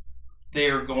what, they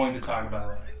are going to talk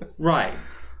about alliances. Right.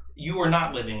 You are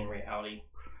not living in reality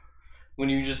when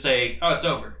you just say, "Oh, it's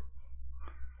over."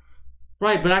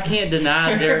 Right, but I can't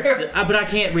deny Derrick's. But I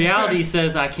can't. Reality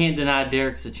says I can't deny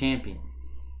Derrick's a champion.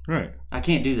 Right. I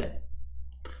can't do that.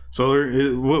 So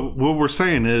what we're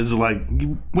saying is, like,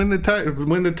 win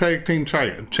the tag team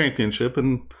championship,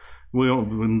 and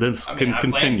this can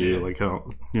continue. Like, how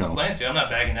I plan to. I'm not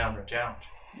backing down for a challenge.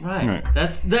 Right.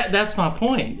 That's my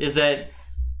point. Is that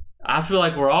I feel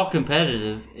like we're all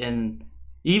competitive, and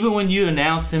even when you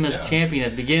announced him as champion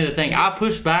at the beginning of the thing, I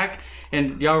pushed back,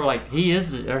 and y'all were like,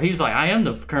 he's like, I am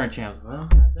the current champion. Well,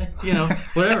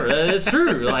 whatever. It's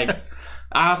true. Like,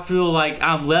 I feel like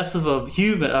I'm less of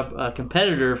a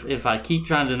competitor if I keep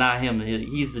trying to deny him that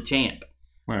he's the champ.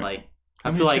 Right. Like,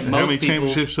 I feel like How most many people.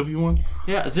 championships have you won?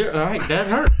 Yeah, 0. All right, that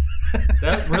hurt.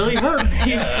 That really hurt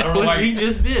me. What he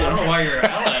just did. I don't know why you're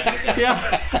allied with that.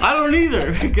 Yeah, I don't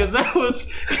either because that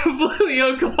was completely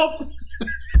uncalled for.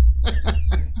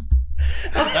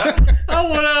 I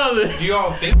went out of this. Do you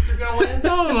all think you're gonna win?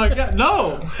 Oh my god,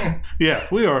 no! Yeah,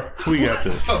 we are. We got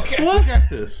this. Okay. What? We got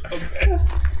this. Okay.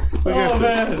 We got Oh this.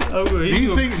 man! Do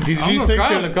you think? Did I'm you gonna think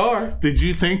cry in the that? car? Did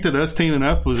you think that us teaming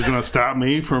up was going to stop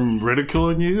me from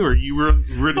ridiculing you, or you were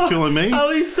ridiculing me? At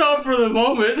least stop for the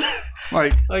moment.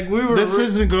 Like we were. this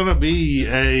isn't going to be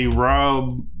a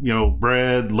Rob,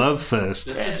 Brad love fest.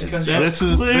 This is because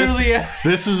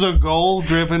This is a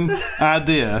goal-driven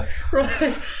idea.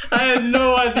 Right. I had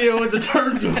no idea what the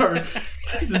terms were.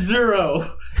 0.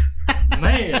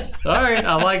 Man. All right.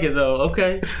 I like it though.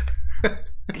 Okay.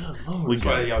 Good lord. That's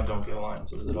why y'all don't get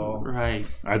alliances at all. Right.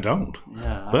 I don't.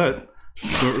 Yeah. But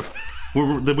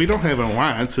we don't have an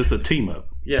alliance. It's a team up.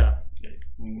 Yeah.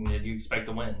 Did you expect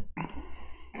to win?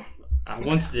 I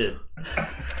once did.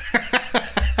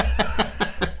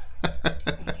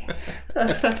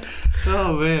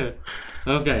 Oh man.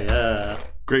 Okay.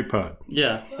 Great pod.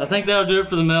 Yeah. I think that'll do it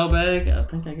for the mailbag. I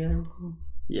think I got everything.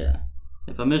 Yeah.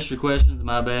 If I missed your questions,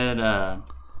 my bad.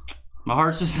 My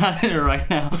heart's just not in it right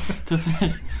now to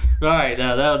finish. All right.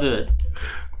 That'll do it.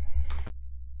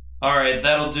 All right,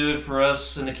 that'll do it for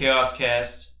us in the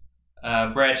ChaosCast.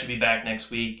 Brad should be back next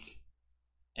week.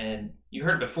 And you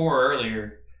heard before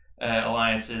earlier,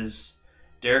 alliances,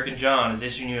 Derrick and John is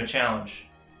issuing you a challenge.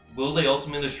 Will they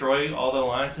ultimately destroy all the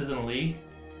alliances in the league?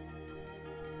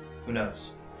 Who knows?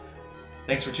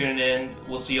 Thanks for tuning in.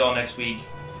 We'll see you all next week.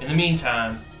 In the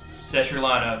meantime, set your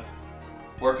lineup,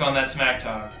 work on that smack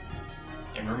talk,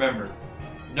 and remember,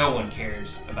 no one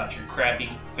cares about your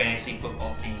crappy fantasy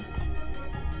football team.